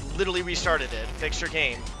 I literally restarted it. Fix your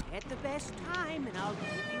game. At the best time, and I'll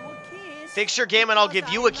give you a kiss. Fix your game and I'll give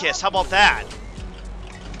you a kiss. How about that?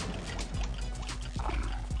 Oh,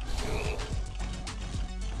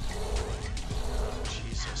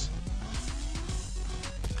 Jesus.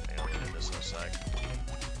 Hang on, let me do this in a sec.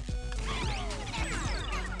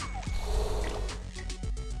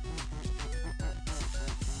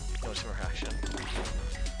 No more action.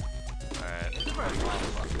 Alright.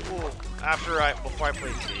 Ooh, before I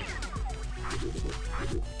play Thief.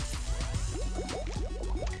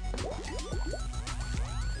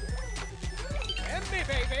 And me,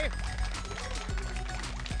 baby.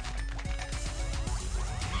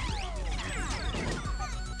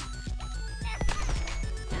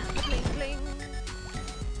 Bling, bling.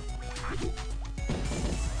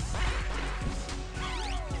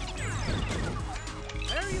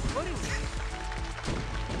 Where are you putting me?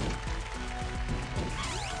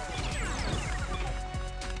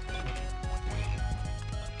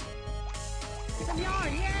 Some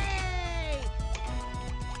yarn, yay!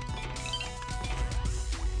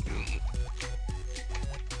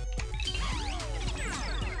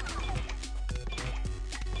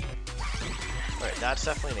 Alright, that's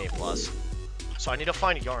definitely an A+. So I need to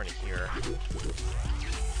find yarn here.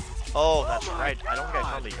 Oh, that's right. I don't think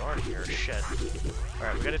I found the yarn here. Shit.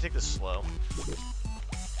 Alright, we gotta take this slow.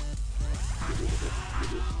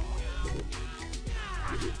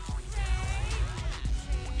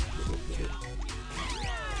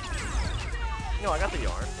 No, I got the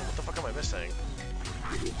yarn. What the fuck am I missing?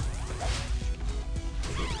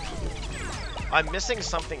 I'm missing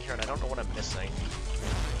something here and I don't know what I'm missing.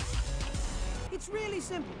 It's really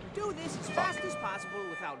simple. Do this as fast as possible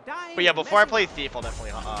without dying. But yeah, or before I messing play up. Thief, I'll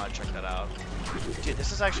definitely check that out. Dude,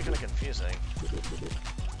 this is actually kind of confusing.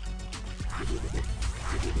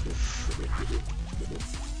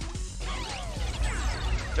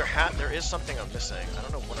 There is something I'm missing. I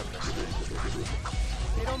don't know what I'm missing.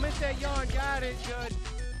 Hey, don't miss that yarn. Got it. Good.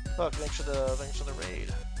 Fuck, thanks for the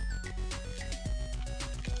raid.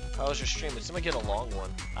 How was your stream? It seemed like you had a long one.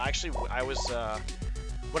 Actually, I was,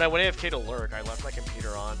 when I went AFK to lurk, I left my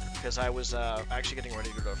computer on because I was actually getting ready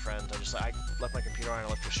to go to a friend's. I left my computer on and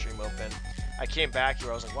left the stream open. I came back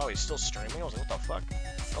here, I was like, wow, he's still streaming? I was like, what the fuck?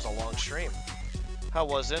 That was a long stream. How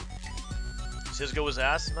was it? Cisco was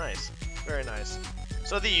ass? Nice. Very nice.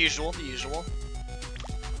 So the usual.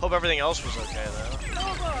 Hope everything else was okay, though.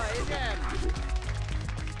 Oh boy, again.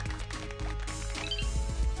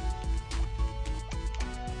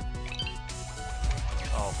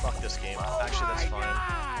 Oh, fuck this game. Actually, that's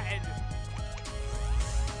fine.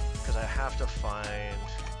 Because I have to find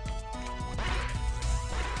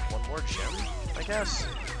one more gem, I guess.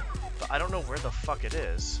 But I don't know where the fuck it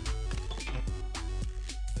is.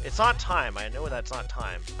 It's not time. I know that's not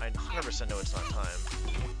time. I 100% know it's not time.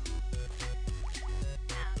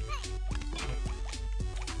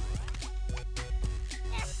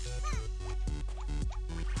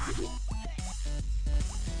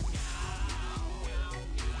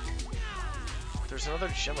 There's another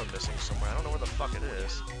gem I'm missing somewhere. I don't know where the fuck it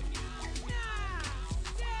is.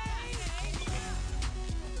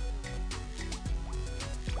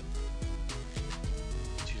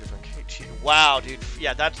 Two different wow, dude.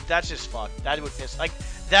 Yeah, that's just fucked. That would piss. Like,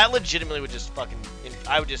 that legitimately would just fucking.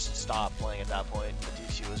 I would just stop playing at that point. The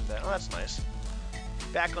DC was bad. Oh, that's nice.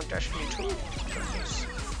 Back on Destiny 2. Nice.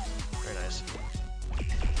 Very nice.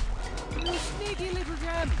 You sneaky little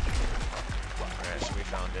gem. Alright, so we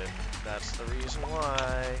found it. That's the reason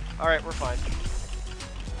why. Alright, we're fine.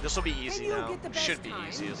 This will be easy now. Should be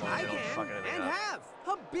easy as long as I don't fuck anything and up. have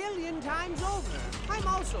 1 billion times over. I'm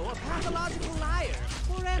also a pathological liar.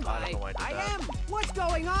 Or am I don't know why I did I that. am. What's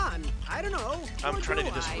going on? I don't know. I'm Or trying to do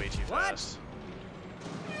do this I? way too What? fast.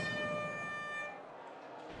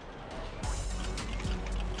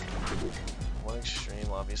 One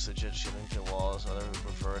extreme, obviously, legit shooting kill walls. Another who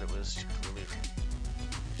preferred it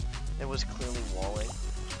was clearly walling.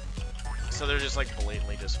 So they're just like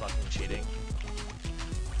blatantly just fucking cheating.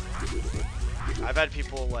 I've had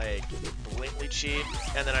people like blatantly cheat,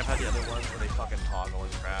 and then I've had the other ones where they fucking toggle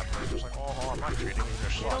and crap. And they're just like, oh, I'm not treating these. They're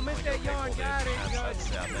slow. Don't miss that yarn, got it,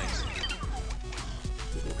 Yeah, thanks.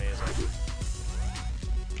 Amazing.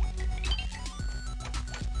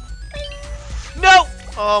 No!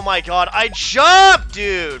 Oh my god, I jumped,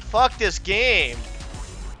 dude! Fuck this game.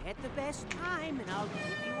 At the best time, and I'll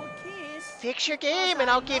give you a kiss. Fix your game and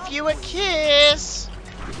I'll give you a kiss.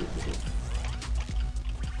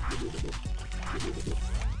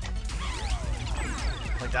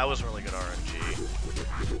 Like, that was really good RNG.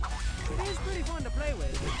 It is pretty fun to play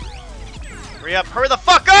with. Hurry up, hurry the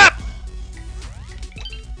fuck up!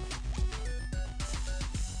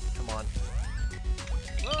 Come on.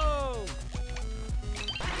 Whoa!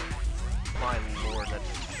 My lord, that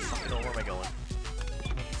fucking, where am I going?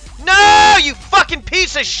 No, you fucking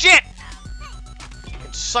piece of shit!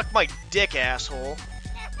 And suck my dick, asshole.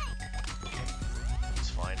 It's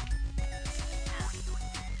fine.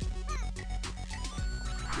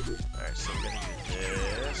 Alright, so I'm gonna do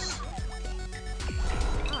this.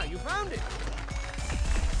 Ah, you found it.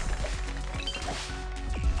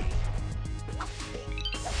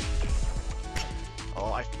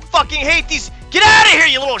 Oh, I fucking hate these! Get out of here,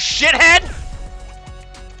 you little shithead!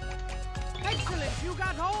 Excellent, you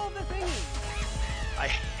got all the thingies.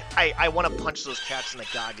 I want to punch those cats in the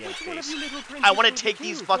goddamn face. I want to take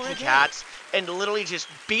these fucking cats and literally just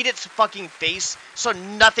beat its fucking face so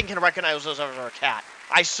nothing can recognize those as a cat.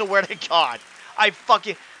 I swear to God.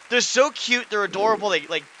 They're so cute, they're adorable, they,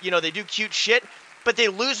 like, you know, they do cute shit, but they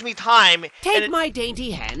lose me time. Take my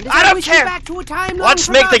dainty hand. I don't care. Back to a time Let's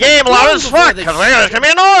make the game loud as fuck, because it's gonna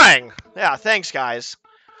be annoying. Yeah, thanks, guys.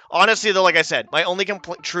 Honestly, though, like I said, my only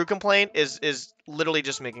true complaint is literally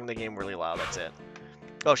just making the game really loud. That's it.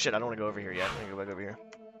 Oh shit, I don't want to go over here yet. I'm gonna go back over here.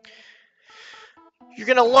 You're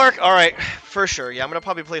gonna lurk? Alright, for sure. Yeah, I'm gonna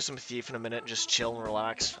probably play some Thief in a minute and just chill and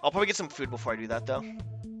relax. I'll probably get some food before I do that, though.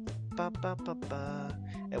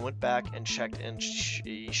 And went back and checked, and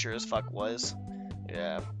she sure as fuck was.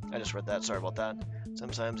 Yeah, I just read that. Sorry about that.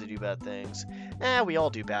 Sometimes they do bad things. We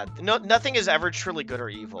all do bad. No, nothing is ever truly good or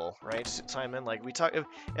evil, right, Simon? Like, we talk.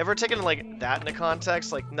 If we're taking like that into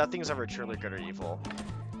context, like nothing's ever truly good or evil.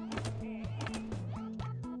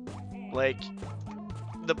 Like,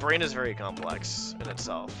 the brain is very complex in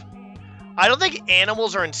itself. I don't think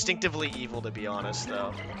animals are instinctively evil, to be honest,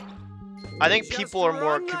 though. I think people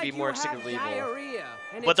are could be more instinctively evil.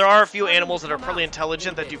 But there are a few animals that are pretty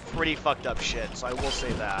intelligent that do pretty fucked up shit, so I will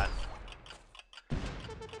say that.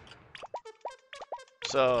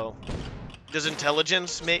 So, does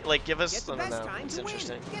intelligence give us? I don't know. It's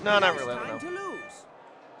interesting. No, not really. I don't know.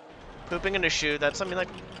 Pooping in a shoe. That's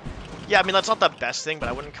yeah. I mean, that's not the best thing, but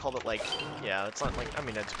I wouldn't call it like. Yeah, it's not like. I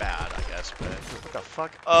mean, it's bad, I guess. But what the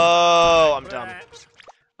fuck? Oh, I'm dumb.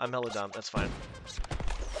 I'm hella dumb. That's fine.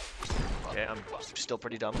 Okay, I'm still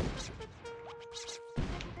pretty dumb.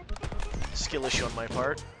 Skill issue on my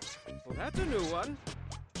part. Well, that's a new one.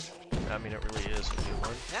 I mean, it really is a new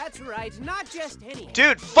one. That's right, not just any.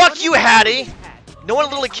 Dude, fuck you, Hattie! No one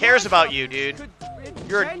literally cares about you, dude.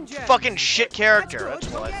 You're a fucking shit character, that's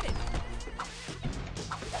what.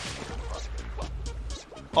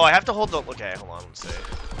 Oh, I have to hold the... Okay, hold on, let's see.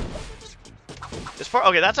 This part...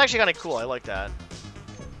 Okay, that's actually kind of cool, I like that.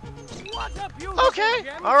 Okay,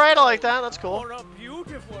 alright, I like that, that's cool.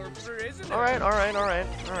 Alright, alright, alright,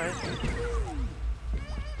 alright.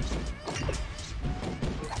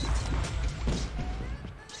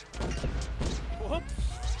 Whoops.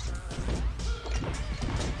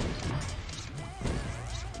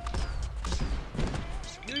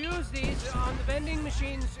 You use these on the vending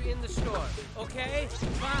machines in the store, okay?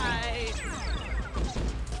 Bye.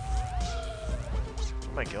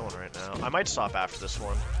 Where am I going right now? I might stop after this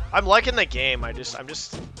one. I'm liking the game, I want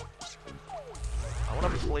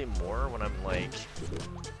to play more when I'm like...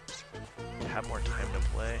 have more time to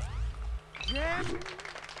play. Yeah.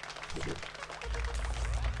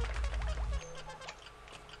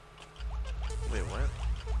 Wait, what?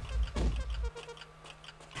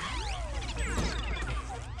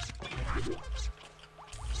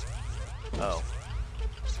 Oh.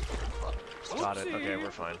 Got it. Okay,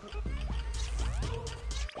 we're fine.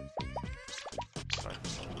 It's fine.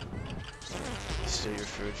 Steal your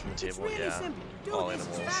food from the table. Really yeah. Do all this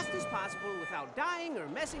animals. as fast as possible without dying or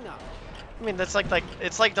messing up. I mean, that's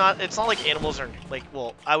it's not like animals are like,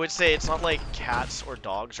 well, I would say it's not like cats or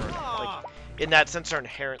dogs are like, in that sense, are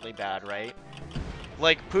inherently bad, right?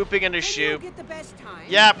 Like pooping in a shoe.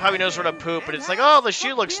 Yeah, probably knows where to poop, but it's like, oh, the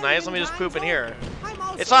shoe looks nice. Let me just poop in here.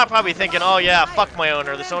 It's not probably thinking, oh yeah, fuck my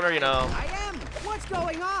owner. This owner, you know. What's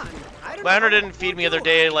going on? My owner didn't feed me the other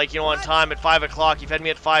day, like, you know, on time at 5 o'clock. He fed me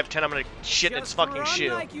at 5:10. I'm gonna shit in its fucking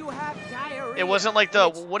shoe. It wasn't like the,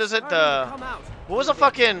 what is it, what was the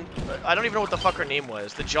fucking, I don't even know what the fuck her name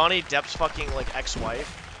was. The Johnny Depp's fucking, like,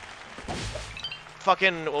 ex-wife.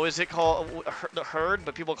 Fucking, what was it called? The Herd,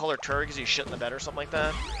 but people call her Turd because he's shit in the bed or something like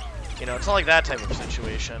that. You know, it's not like that type of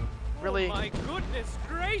situation. Really? Oh my goodness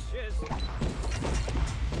gracious!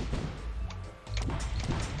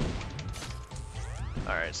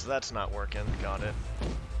 Alright, so that's not working. Got it.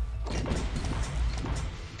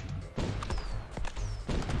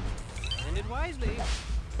 Ended wisely.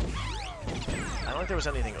 I don't think there was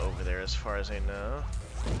anything over there as far as I know.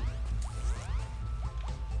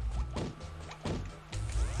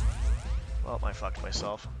 Well, I fucked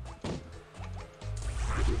myself.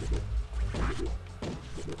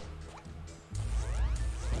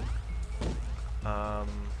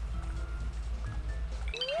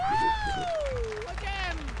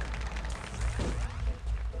 Again.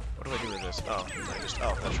 What do I do with this? Oh,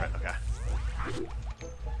 oh, that's right, okay.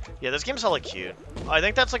 Yeah, this game's hella cute. I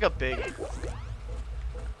think that's like a big...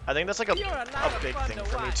 I think that's like a big thing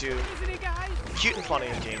for me too. Cute and funny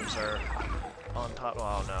games are on top.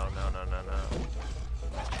 Oh, no.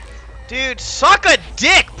 Dude, suck a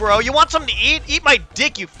dick, bro! You want something to eat? Eat my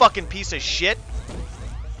dick, you fucking piece of shit!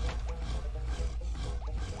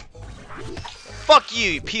 Fuck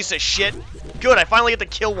you, you piece of shit! Good, I finally get to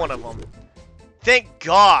kill one of them. Thank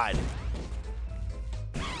God!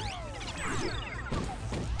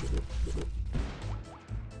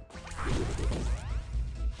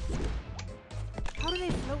 How do they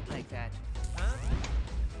float like that? Huh?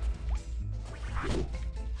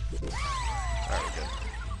 Alright, good.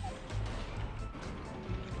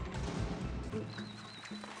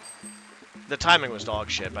 The timing was dog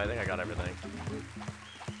shit, but I think I got everything.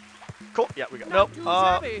 Cool, yeah, we got. Nope.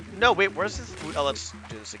 No, wait, where's this? Oh, let's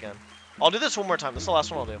do this again. I'll do this one more time. This is the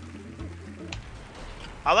last one I'll do.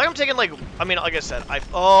 I think I'm taking, like, I mean, like I said,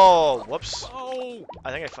 oh, whoops. Oh.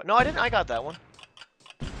 I think no, I didn't, I got that one.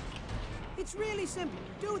 It's really simple.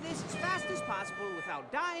 Do this as fast as possible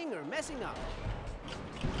without dying or messing up.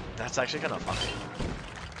 That's actually kind of funny.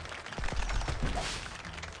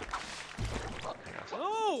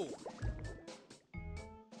 Oh!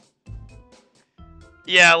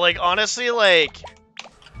 Yeah, like, honestly, like,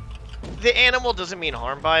 the animal doesn't mean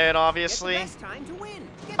harm by it, obviously.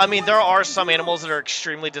 I mean, there are some animals that are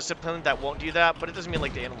extremely disciplined that won't do that, but it doesn't mean,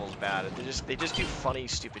 like, the animal's bad. They just do funny,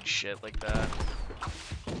 stupid shit like that.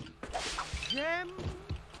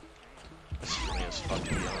 It's funny as fuck,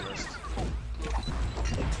 to be honest.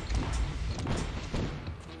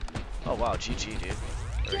 wow, GG, dude.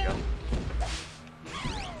 There we go.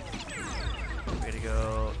 Way to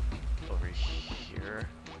go over here.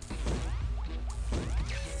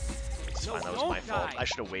 It's fine, that was my fault. I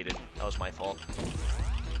should have waited. That was my fault.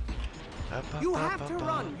 You have to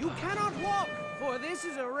run. You cannot walk. For this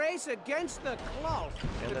is a race against the clock.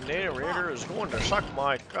 And the narrator is going to suck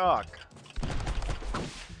my cock.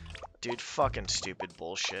 Dude, fucking stupid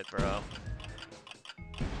bullshit, bro.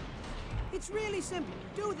 It's really simple.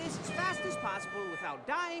 Do this as fast as possible without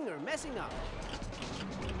dying or messing up.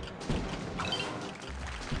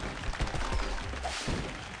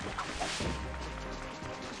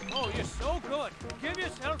 Oh, you're so good. Give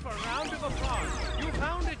yourself a round of applause. You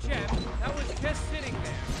found a gem that was just sitting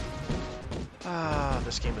there. Ah,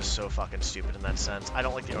 this game is so fucking stupid in that sense. I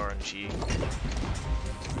don't like the RNG.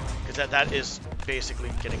 Because that is basically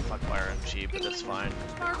getting fucked by RNG, but that's fine.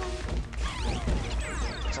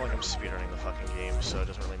 It's not like I'm speedrunning the fucking game, so it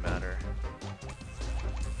doesn't really matter.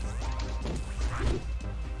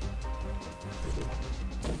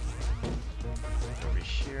 Over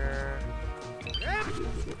here.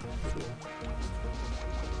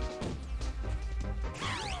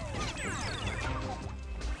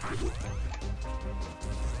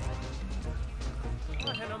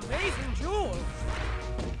 What an amazing jewel!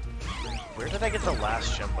 Where did I get the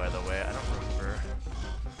last gem, by the way? I don't remember.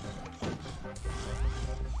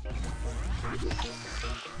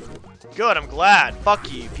 Good, I'm glad.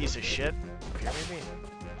 Fuck you, you piece of shit. Here, maybe?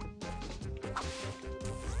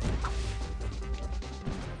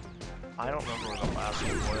 I don't remember where the last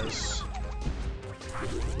one was.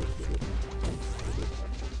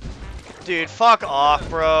 Dude, fuck off,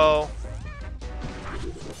 bro.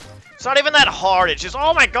 It's not even that hard, it's just,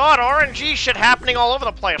 oh my god, RNG shit happening all over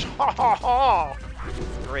the place. Ha ha ha.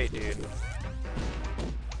 Great, dude.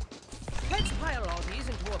 Let's pile all these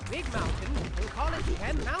into a big mountain and call it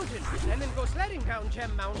Gem Mountain, and then go sledding down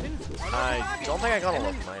Gem Mountain. I don't think I got all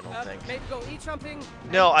of them, I don't think. Maybe go eat something.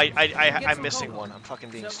 No, I'm missing one. I'm fucking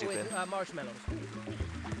being stupid. With, marshmallows.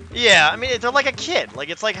 Yeah, I mean, they're like a kid. Like,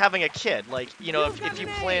 it's like having a kid. Like, you know, if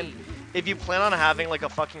you plan on having, like, a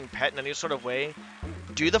fucking pet in any sort of way,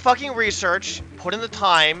 do the fucking research, put in the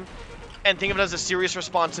time, and think of it as a serious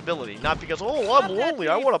responsibility. Not because, oh, I'm lonely,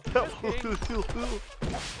 I want a pet.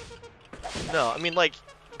 No, I mean, like,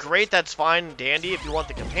 great, that's fine and dandy if you want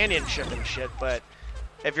the companionship and shit, but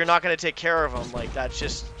if you're not going to take care of them, like,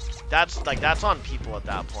 that's on people at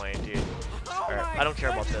that point, dude. Alright, I don't care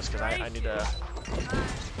about this, because I need to...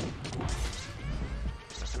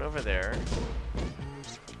 Nothing over there.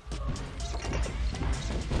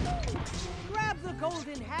 Grab the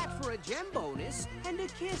golden hat for a gem bonus, and a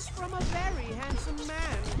kiss from a very handsome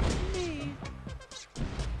man. Me.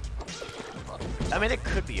 I mean, it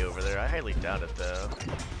could be over there. I highly doubt it, though.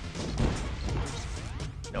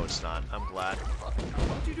 No, it's not. I'm glad.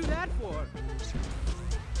 What'd you do that for?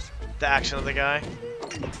 The action of the guy.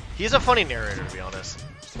 He's a funny narrator, to be honest.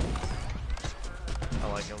 I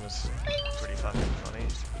like him. He's pretty fucking funny.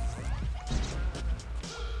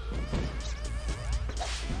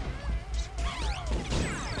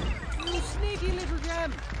 You sneaky little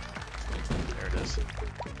gem. There it is.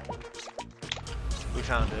 We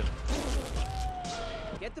found it.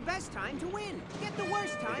 Get the best time to win. Get the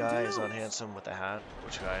worst time The guy to is lose. unhandsome with the hat.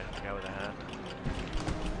 Which guy? The guy with the hat.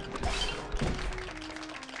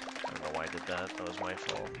 I don't know why I did that. That was my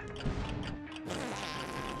fault.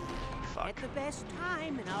 Fuck. Get the best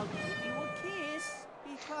time, and I'll give you a kiss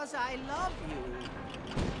because I love you.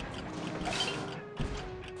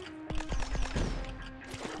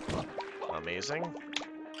 Amazing.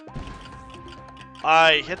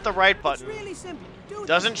 I hit the right button. It's really simple. Do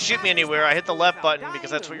Doesn't this shoot fast me as anywhere. I hit the possible left without button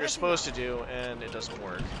because dying that's or what you're messing supposed to up. do, and it doesn't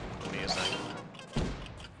work. Amazing.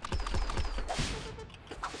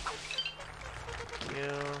 Thank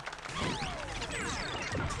you.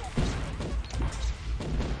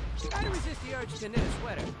 Try to resist the urge to knit a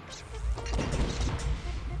sweater.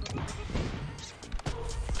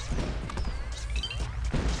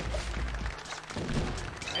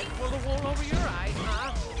 And pull the wool over your eyes,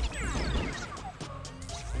 huh?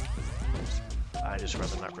 I just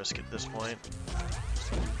rather not risk it at this point.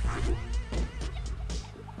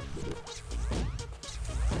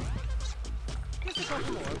 Just a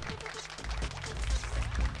couple more.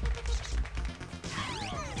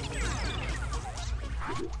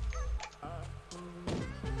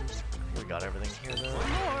 We got everything here, though. One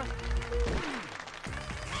more.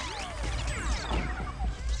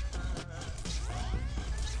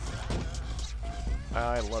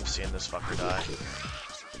 I love seeing this fucker die.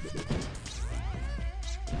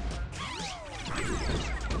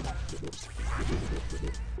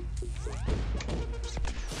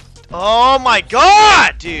 Oh my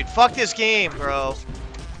god, dude! Fuck this game, bro.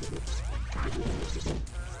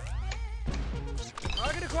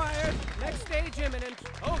 Target acquired. Next stage imminent.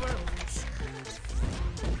 Over.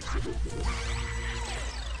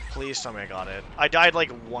 Please tell me I got it. I died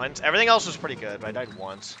like once. Everything else was pretty good, but I died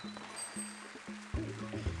once.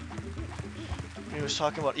 He was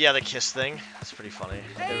talking about, yeah, the kiss thing. That's pretty funny.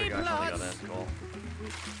 There we go, I finally got it. Cool.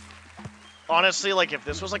 Honestly, like, if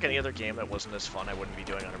this was like any other game that wasn't this fun, I wouldn't be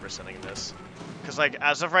doing 100%ing this. Because, like,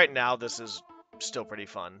 as of right now, this is still pretty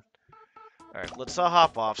fun. Alright, let's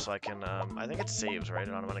hop off so I can, I think it saves, right?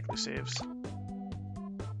 It automatically saves.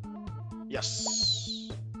 Yes.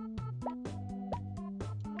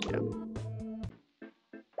 Yeah.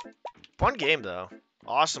 Fun game, though.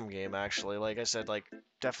 Awesome game, actually. Like I said, like,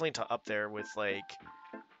 definitely up there with, like,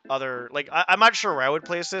 other... Like, I'm not sure where I would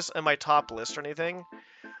place this in my top list or anything.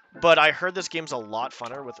 But I heard this game's a lot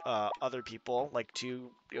funner with other people, like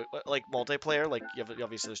multiplayer. Like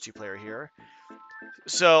obviously there's 2-player here.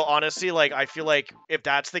 So honestly, like I feel like if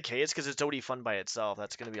that's the case, because it's already fun by itself,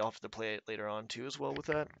 that's gonna be. I'll have to play it later on too as well with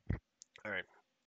that. All right.